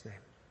Christ's name.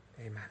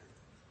 Amen.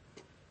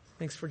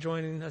 Thanks for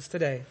joining us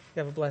today. You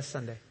have a blessed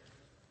Sunday.